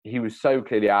he was so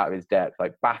clearly out of his depth,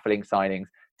 like baffling signings,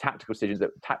 tactical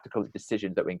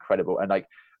decisions that were incredible. And like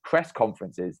press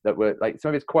conferences that were like, some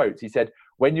of his quotes, he said,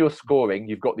 when you're scoring,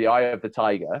 you've got the eye of the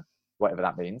tiger, whatever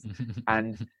that means.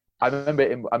 And I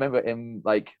remember him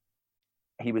like,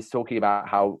 he was talking about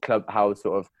how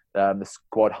sort of the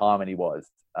squad harmony was.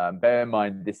 Bear in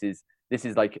mind, this is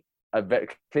like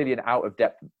clearly an out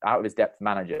of his depth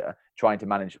manager trying to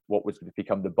manage what was to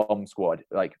become the bomb squad,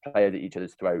 like players at each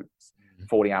other's throats,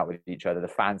 falling out with each other, the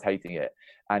fans hating it.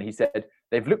 And he said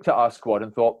they've looked at our squad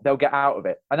and thought they'll get out of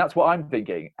it, and that's what I'm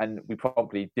thinking. And we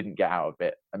probably didn't get out of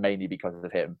it, mainly because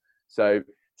of him. So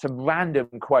some random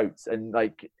quotes, and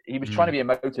like he was trying to be a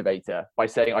motivator by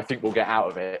saying, I think we'll get out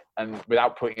of it, and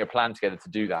without putting a plan together to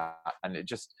do that. And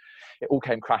it all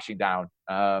came crashing down.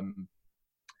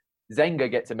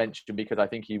 Zenga gets a mention because I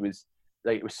think he was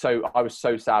like, I was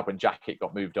so sad when Jackett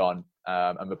got moved on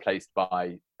and replaced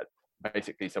by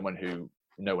basically someone who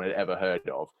no one had ever heard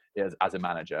of as a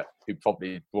manager, who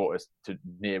probably brought us to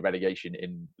near relegation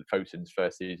in Fosun's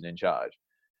first season in charge.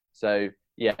 So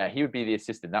yeah, he would be the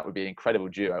assistant. That would be an incredible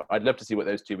duo. I'd love to see what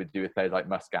those two would do with players like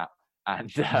Muscat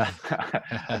and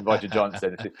Roger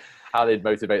Johnson, how they'd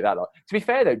motivate that lot. To be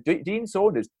fair though, Dean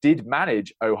Saunders did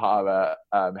manage O'Hara,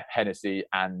 Hennessy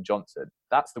and Johnson.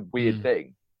 That's the weird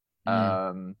thing.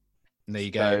 There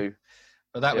you go.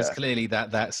 But that was clearly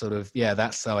that sort of,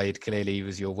 that side clearly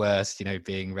was your worst,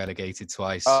 being relegated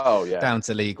twice down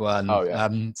to League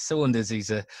One. Saunders,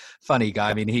 he's a funny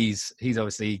guy. I mean, he's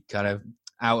obviously kind of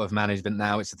out of management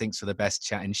now, which I think's for the best,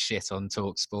 chatting shit on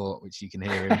Talk Sport, which you can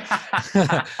hear him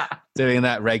doing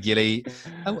that regularly.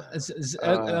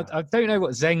 I don't know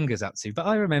what Zenga's up to, but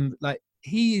I remember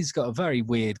he's got a very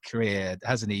weird career,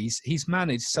 hasn't he? He's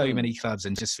managed so many clubs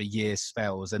and just for year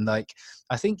spells. And I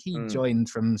think he joined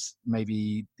from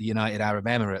maybe the United Arab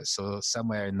Emirates or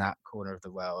somewhere in that corner of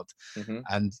the world.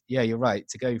 And you're right,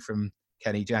 to go from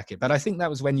Kenny Jackett. But I think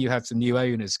that was when you had some new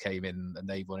owners came in and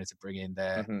they wanted to bring in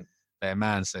their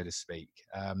man, so to speak.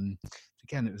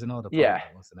 Again, it was an odd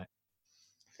appointment, wasn't it?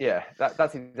 Yeah,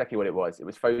 that's exactly what it was. It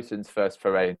was Fosun's first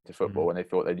foray into football when they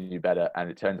thought they knew better, and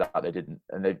it turns out they didn't.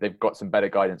 And they've got some better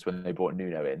guidance when they brought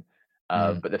Nuno in.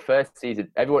 But the first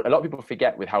season, a lot of people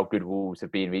forget with how good Wolves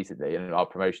have been recently in our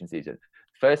promotion season.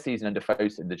 First season under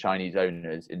Fosun, the Chinese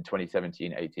owners, in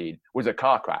 2017-18 was a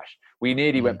car crash. We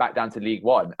nearly went back down to League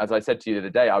One. As I said to you the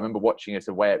other day, I remember watching us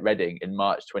away at Reading in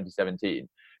March 2017.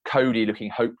 Cody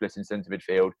looking hopeless in centre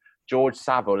midfield, George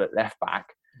Saville at left back.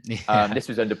 This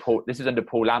was under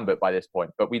Paul Lambert by this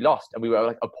point, but we lost and we were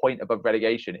like a point above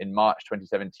relegation in March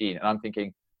 2017. And I'm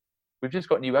thinking, we've just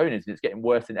got new owners and it's getting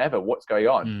worse than ever. What's going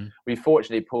on? We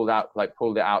fortunately pulled it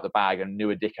out the bag, and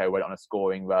Nua Dicko went on a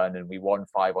scoring run and we won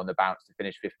 5 on the bounce to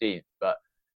finish 15th. But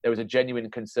there was a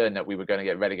genuine concern that we were going to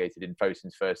get relegated in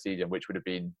Fosun's first season, which would have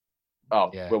been,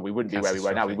 we wouldn't be where we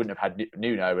were now. We wouldn't have had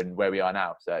Nuno and where we are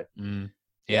now. So,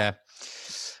 yeah.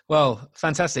 Well,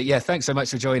 fantastic. Yeah, thanks so much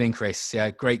for joining, Chris. Yeah,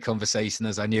 great conversation,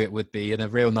 as I knew it would be, and a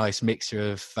real nice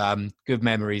mixture of good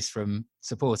memories from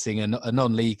supporting a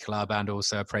non-league club and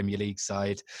also a Premier League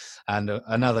side, and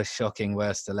another shocking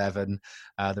worst 11,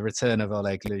 the return of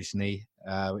Oleg Luzhny,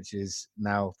 which is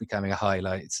now becoming a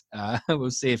highlight.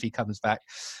 We'll see if he comes back.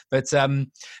 But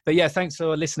yeah, thanks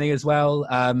for listening as well.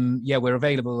 Yeah, we're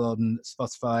available on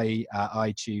Spotify,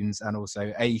 iTunes, and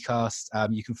also Acast.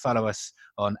 You can follow us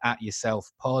on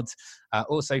 @yourselfpod.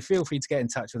 Also, feel free to get in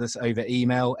touch with us over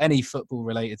email. Any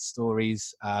football-related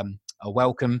stories are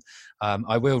welcome.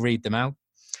 I will read them out.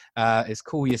 It's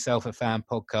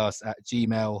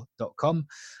callyourselfafanpodcast@gmail.com.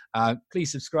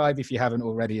 Please subscribe if you haven't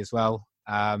already as well.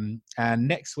 And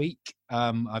next week,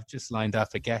 I've just lined up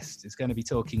a guest. It's going to be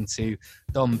talking to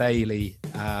Don Bailey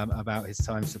about his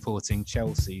time supporting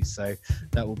Chelsea. So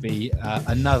that will be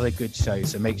another good show.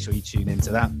 So make sure you tune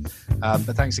into that.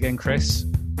 But thanks again, Chris.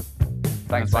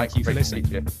 Thanks, Mike. Thank you for listening.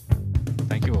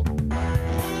 Thank you all.